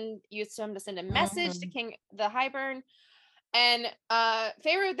want to use him to send a message to King the Hybern. And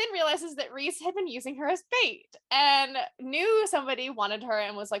Feyre then realizes that Rhys had been using her as bait and knew somebody wanted her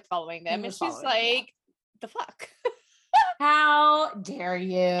and was like following them. And she's like, the fuck? How dare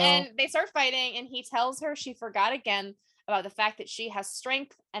you? And they start fighting, and he tells her she forgot again about the fact that she has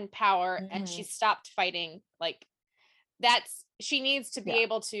strength and power, and she stopped fighting. Like she needs to be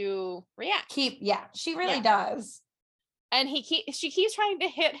able to react. She really does. And she keeps trying to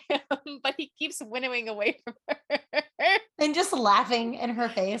hit him, but he keeps winnowing away from her. And just laughing in her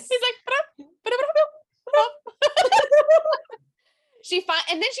face. He's like,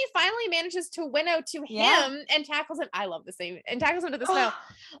 and then she finally manages to winnow to him and tackles him. I love the same. And tackles him to the snow.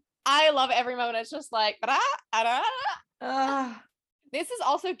 I love every moment. It's just like, this is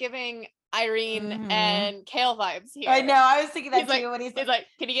also giving Irene and Kale vibes here. I know. I was thinking that too. When he's like,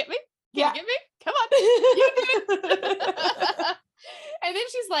 can you get me? Can you get me? Come on. You do it. And then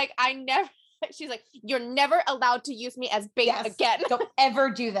she's like, she's like, you're never allowed to use me as bait again. Don't ever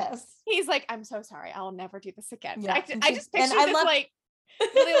do this. He's like, I'm so sorry. I'll never do this again. Yeah. I just picture this like,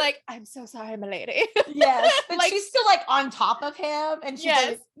 really like, I'm so sorry, my lady. Yes. But like, she's still like on top of him. And she's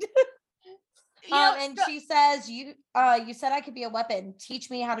like, and she says, you said I could be a weapon. Teach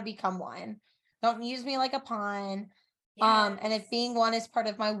me how to become one. Don't use me like a pawn. Yes. And if being one is part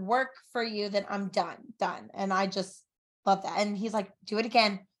of my work for you, then I'm done. And I just love that. And he's like, do it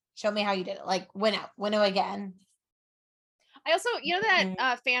again. Show me how you did it. Like winnow again. I also,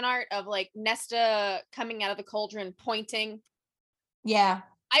 that fan art of like Nesta coming out of the cauldron pointing. Yeah.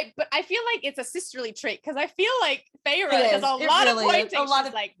 But I feel like it's a sisterly trait because I feel like Feyre does a lot of pointing. A lot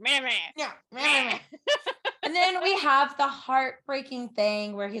of like, meh. Yeah. Meh. And then we have the heartbreaking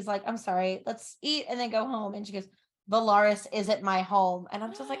thing where he's like, I'm sorry, let's eat and then go home. And she goes, Valaris isn't my home. And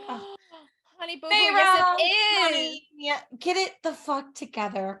I'm just like, oh, honey boo boo, yes it is. Honey, get it the fuck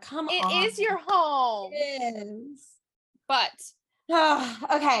together. Come on. It is your home. It is. But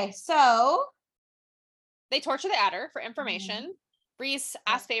okay, so they torture the adder for information. Rhys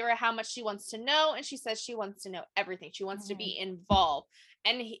asks Feyre how much she wants to know, and she says she wants to know everything. She wants to be involved.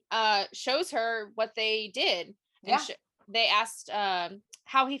 And he shows her what they did. And they asked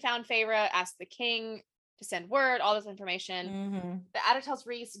how he found Feyre, asked the king to send word, all this information. The adder tells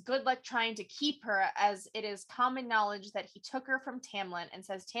Rhys good luck trying to keep her, as it is common knowledge that he took her from Tamlin, and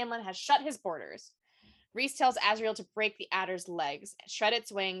says Tamlin has shut his borders. Rhys tells Azriel to break the adder's legs, shred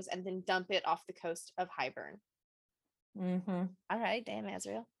its wings, and then dump it off the coast of Hybern. All right, damn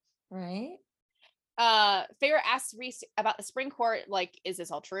Azriel. Right. Feyre asks Rhys about the spring court, like, is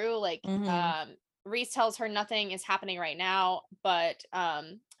this all true? Like, Rhys tells her nothing is happening right now, but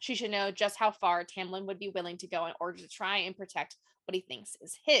she should know just how far Tamlin would be willing to go in order to try and protect what he thinks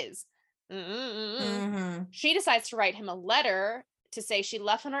is his. She decides to write him a letter to say she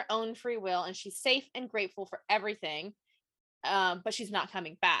left on her own free will and she's safe and grateful for everything, but she's not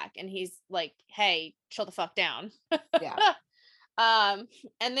coming back. And he's like, hey, chill the fuck down. And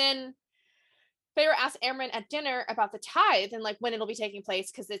then Feyre asks Amren at dinner about the tithe and like when it'll be taking place,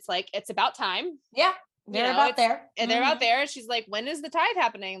 because it's like it's about time. Yeah, they're about there. And they're about there. She's like, when is the tithe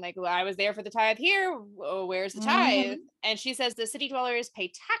happening? Like, well, I was there for the tithe here. Oh, where's the tithe? And she says the city dwellers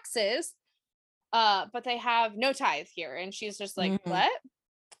pay taxes, but they have no tithe here. And she's just like, what?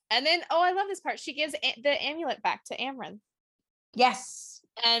 And then, oh, I love this part. She gives the amulet back to Amren. Yes.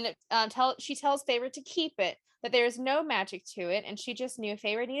 And she tells Feyre to keep it, that there is no magic to it, and she just knew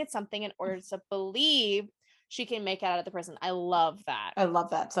Feyre needed something in order to believe she can make it out of the prison. I love that. I love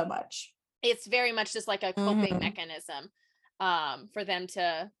that so much. It's very much just like a coping mechanism for them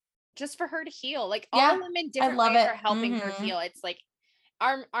to, just for her to heal. Like all of them in different ways are helping her heal. It's like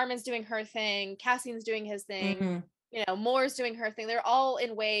Armin's doing her thing, Cassian's doing his thing, you know, Moore's doing her thing. They're all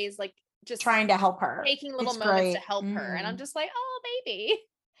in ways like just trying to help her, taking little moments to help her. And I'm just like, oh baby.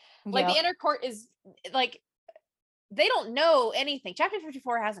 Like the inner court is like, they don't know anything. Chapter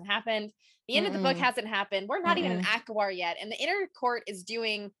 54 hasn't happened. The end of the book hasn't happened. We're not even in Akawar yet. And the inner court is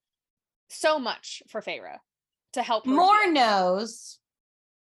doing so much for Feyre to help her. More knows.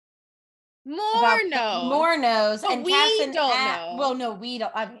 More knows. But and we don't know. Well, no, we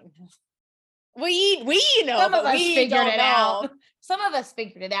don't. I mean, we know. Some of us figured it out. Some of us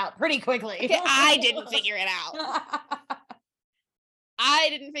figured it out pretty quickly. Okay, I didn't figure it out. I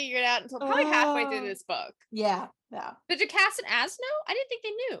didn't figure it out until probably halfway through this book. Yeah. Did Cass and Az know? I didn't think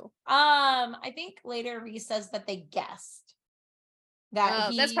they knew. I think later Rhys says that they guessed.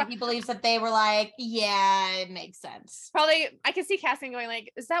 That he believes that they were like, yeah, it makes sense. Probably, I can see Cassian going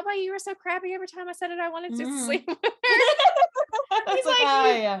like, is that why you were so crabby every time I said it? I wanted to sleep with her. He's like,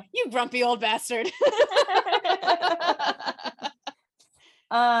 oh, you grumpy old bastard.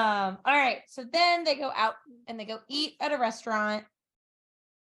 All right. So then they go out and they go eat at a restaurant.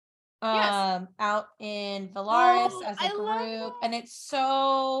 Out in Valaris as a group, and it's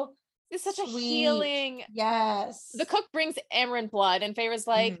such a healing. Yes, the cook brings Amren blood, and Feyre's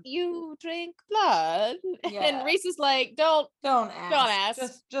like, "You drink blood," and Rhys is like, "Don't ask,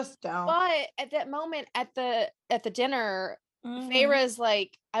 just don't." But at that moment, at the dinner, Feyre's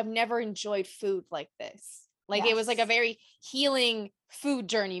like, "I've never enjoyed food like this." Like it was like a very healing food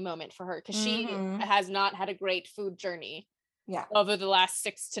journey moment for her because she has not had a great food journey. Yeah. Over the last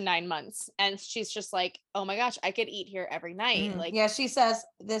 6 to 9 months. And she's just like, oh my gosh, I could eat here every night. Like, yeah, she says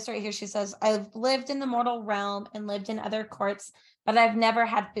this right here. She says, I've lived in the mortal realm and lived in other courts, but I've never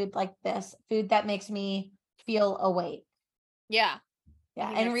had food like this. Food that makes me feel awake. Yeah.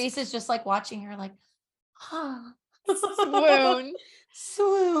 Yeah. And Rhys is just like watching her like,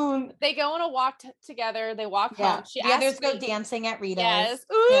 swoon. They go on a walk together. They walk home. The others go dancing at Rita's. Yes.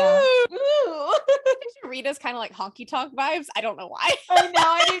 Ooh. Rita's kind of like honky tonk vibes. I don't know why. I know,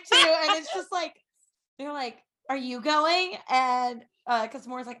 I do too. And it's just like, they're like, are you going? And because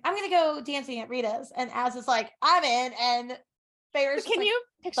Moore's like, I'm gonna go dancing at Rita's. And Az is like, I'm in. And Feyre's Can you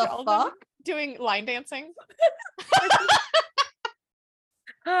picture all of them doing line dancing?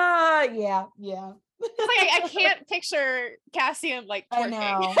 Yeah. It's like I can't picture Cassian like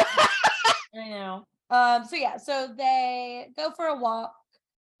twerking. I know. So they go for a walk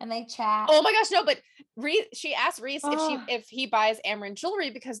and they chat. Oh my gosh, no, but she asked Rhys if he buys Amren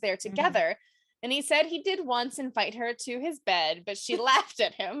jewelry because they're together. And he said he did once invite her to his bed, but she laughed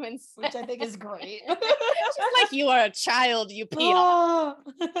at him, and which I think is great. She's like, you are a child, you peon.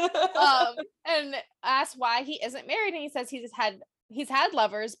 And asked why he isn't married, and he says he's had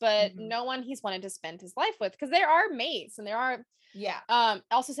lovers, but no one he's wanted to spend his life with, because there are mates and there are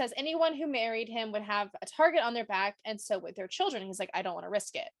also says anyone who married him would have a target on their back, and so with their children. He's like, I don't want to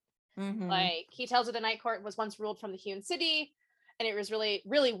risk it. Like he tells her the Night Court was once ruled from the Hewn City, and it was really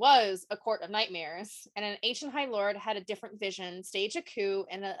was a court of nightmares, and an ancient High Lord had a different vision, staged a coup,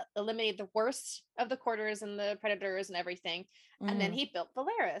 and eliminated the worst of the courters and the predators and everything. And then he built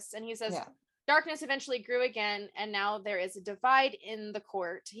Valaris, and he says darkness eventually grew again, and now there is a divide in the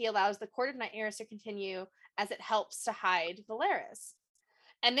court. He allows the Court of Nightmares to continue as it helps to hide Valaris.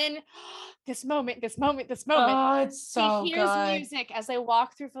 And then this moment. Oh, it's so he hears music as they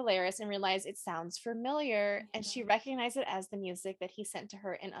walk through Valaris and realize it sounds familiar. And she recognized it as the music that he sent to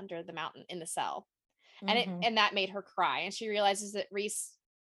her in Under the Mountain in the cell. And that made her cry. And she realizes that Rhys,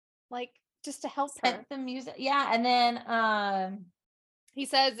 like, just to help her. The music. Yeah. And then he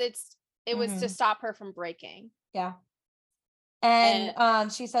says it was to stop her from breaking. Yeah.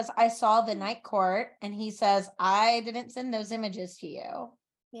 And she says, I saw the Night Court. And he says, I didn't send those images to you.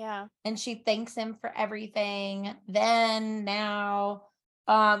 Yeah. And she thanks him for everything. Then now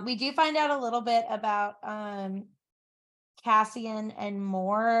we do find out a little bit about Cassian and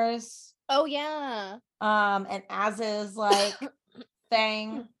Moore's. Oh yeah. And Az's like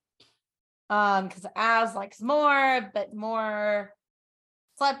thing. Because Az likes more, but more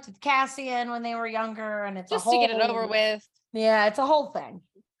slept with Cassian when they were younger, and it's just to get it over with. Yeah, it's a whole thing.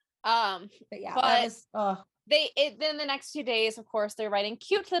 But yeah, that was then the next few days, of course, they're writing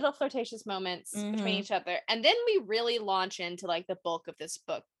cute little flirtatious moments between each other, and then we really launch into like the bulk of this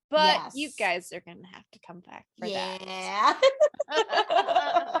book. But you guys are gonna have to come back for that.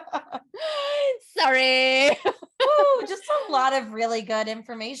 Sorry. Ooh, just a lot of really good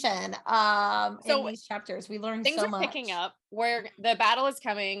information in these chapters. We learned so much. Things are picking up where the battle is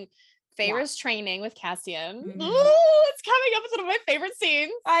coming. Feyre's training with Cassian. Ooh, it's coming up. It's one of my favorite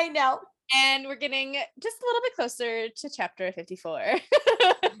scenes. I know. And we're getting just a little bit closer to chapter 54.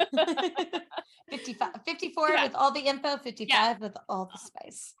 54 with all the info, 55 with all the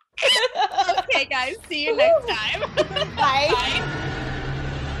spice. Okay, guys. See you next time. Bye. Bye.